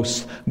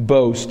boasts,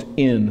 boast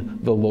in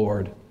the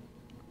Lord."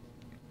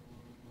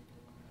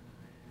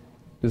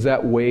 Does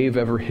that wave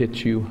ever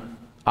hit you?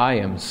 I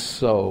am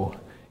so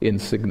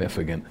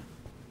insignificant.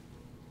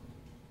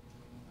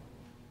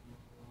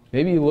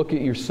 Maybe you look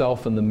at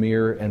yourself in the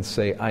mirror and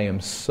say, I am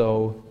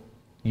so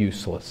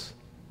useless.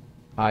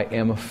 I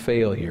am a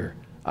failure.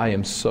 I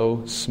am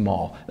so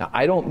small. Now,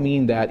 I don't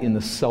mean that in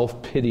the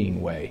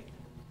self-pitying way.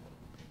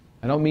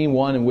 I don't mean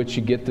one in which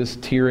you get this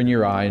tear in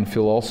your eye and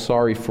feel all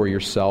sorry for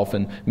yourself,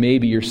 and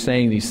maybe you're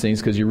saying these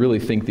things because you really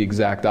think the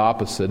exact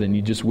opposite and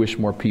you just wish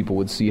more people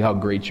would see how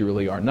great you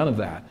really are. None of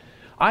that.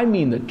 I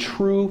mean the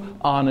true,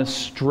 honest,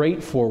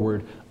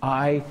 straightforward,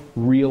 I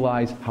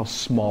realize how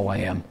small I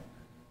am,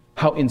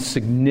 how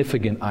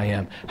insignificant I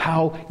am,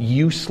 how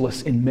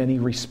useless in many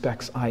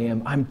respects I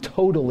am. I'm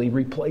totally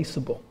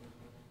replaceable.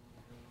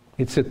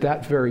 It's at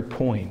that very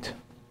point.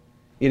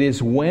 It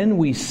is when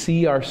we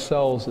see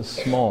ourselves as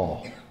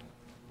small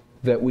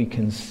that we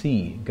can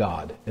see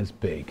God as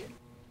big.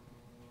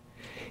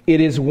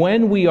 It is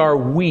when we are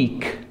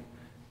weak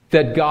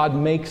that God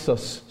makes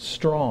us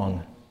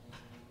strong.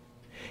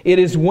 It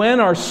is when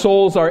our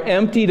souls are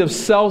emptied of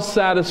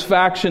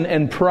self-satisfaction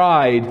and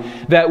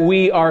pride that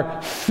we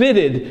are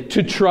fitted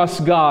to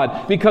trust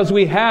God, because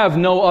we have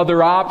no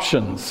other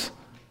options.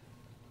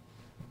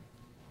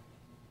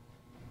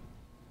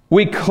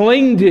 We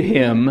cling to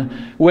Him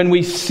when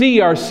we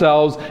see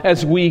ourselves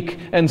as weak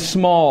and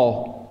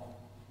small.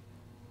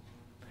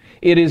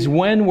 It is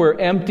when we're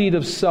emptied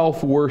of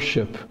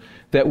self-worship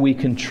that we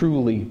can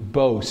truly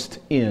boast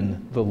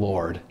in the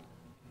Lord.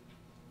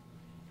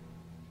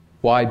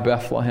 Why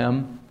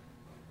Bethlehem?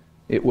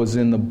 It was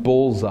in the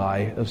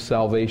bullseye of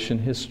salvation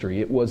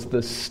history. It was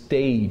the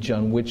stage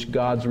on which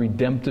God's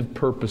redemptive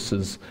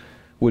purposes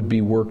would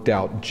be worked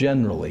out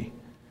generally.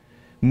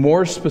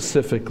 More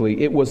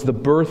specifically, it was the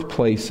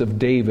birthplace of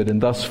David, and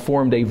thus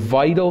formed a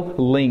vital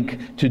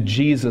link to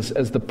Jesus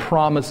as the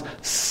promised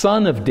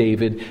son of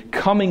David,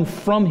 coming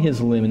from his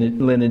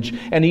lineage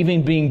and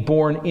even being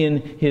born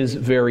in his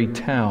very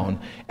town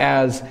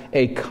as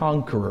a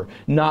conqueror,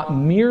 not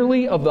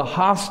merely of the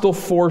hostile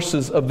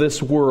forces of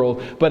this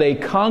world, but a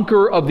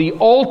conqueror of the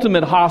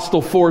ultimate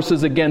hostile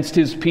forces against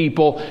his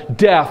people,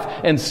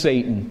 death and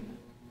Satan.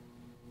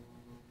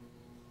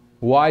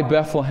 Why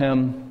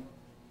Bethlehem?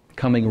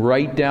 Coming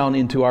right down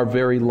into our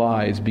very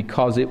lives,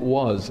 because it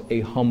was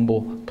a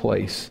humble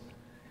place.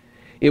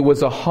 It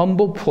was a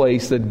humble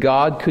place that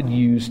God could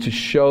use to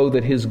show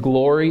that His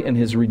glory and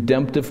His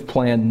redemptive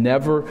plan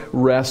never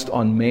rest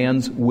on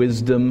man's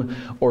wisdom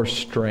or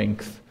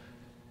strength.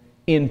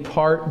 In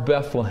part,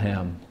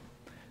 Bethlehem,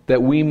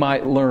 that we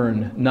might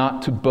learn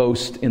not to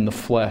boast in the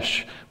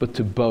flesh, but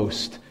to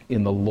boast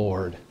in the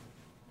Lord.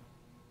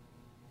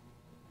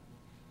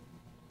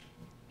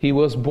 He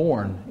was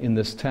born in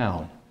this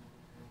town.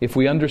 If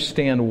we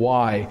understand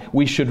why,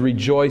 we should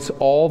rejoice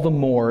all the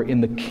more in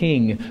the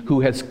King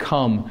who has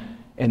come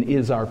and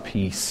is our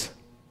peace.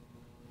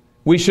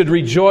 We should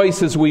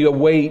rejoice as we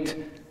await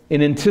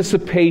in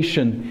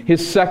anticipation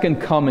His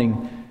second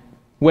coming,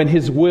 when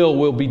His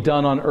will be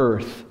done on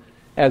earth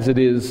as it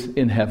is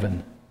in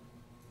heaven.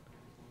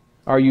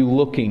 Are you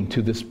looking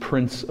to this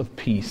Prince of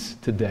Peace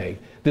today?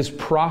 This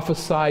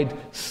prophesied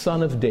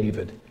Son of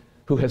David,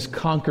 who has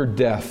conquered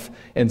death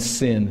and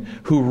sin,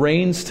 who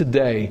reigns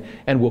today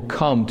and will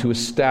come to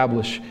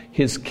establish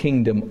His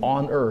kingdom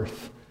on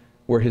earth,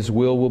 where His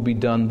will be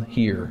done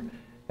here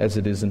as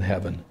it is in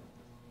heaven.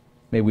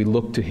 May we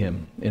look to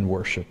Him in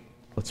worship.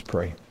 Let's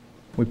pray.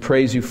 We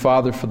praise You,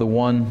 Father, for the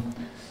one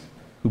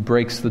who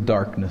breaks the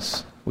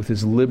darkness with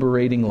His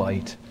liberating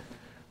light.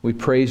 We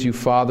praise You,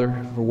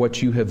 Father, for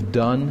what You have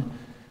done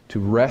to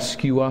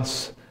rescue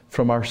us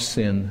from our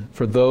sin.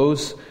 For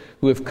those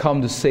who have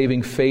come to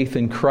saving faith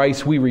in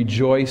Christ, we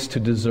rejoice to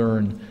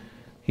discern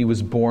He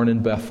was born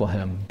in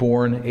Bethlehem,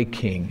 born a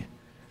king,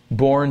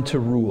 born to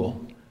rule,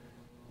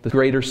 the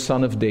greater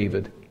Son of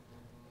David,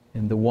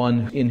 and the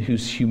one in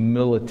whose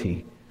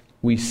humility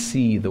we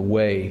see the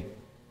way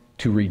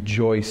to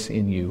rejoice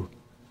in You.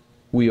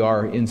 We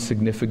are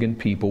insignificant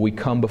people. We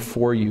come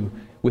before You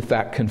with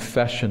that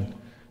confession,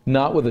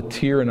 not with a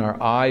tear in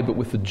our eye, but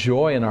with the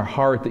joy in our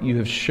heart that You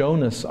have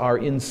shown us our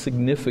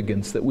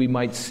insignificance, that we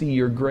might see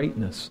Your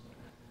greatness.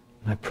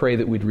 I pray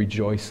that we'd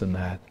rejoice in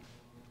that.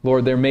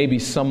 Lord, there may be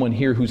someone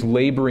here who's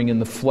laboring in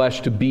the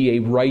flesh to be a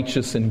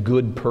righteous and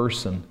good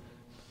person.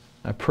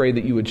 I pray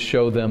that You would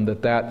show them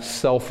that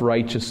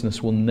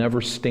self-righteousness will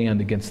never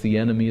stand against the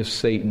enemy of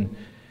Satan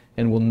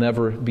and will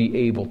never be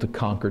able to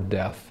conquer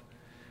death.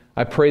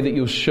 I pray that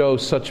You'll show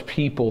such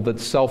people that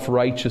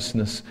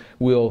self-righteousness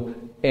will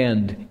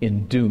end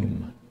in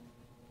doom.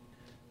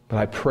 But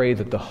I pray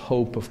that the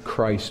hope of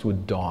Christ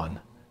would dawn,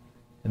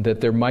 and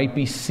that there might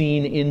be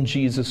seen in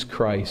Jesus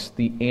Christ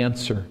the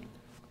answer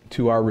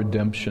to our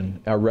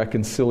redemption, our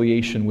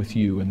reconciliation with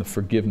You, and the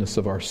forgiveness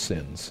of our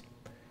sins.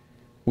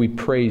 We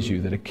praise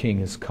You that a King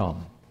has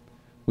come.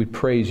 We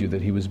praise You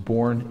that He was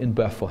born in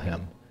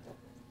Bethlehem,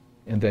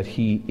 and that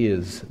He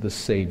is the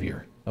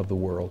Savior of the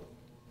world.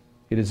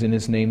 It is in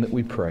His name that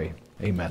we pray. Amen.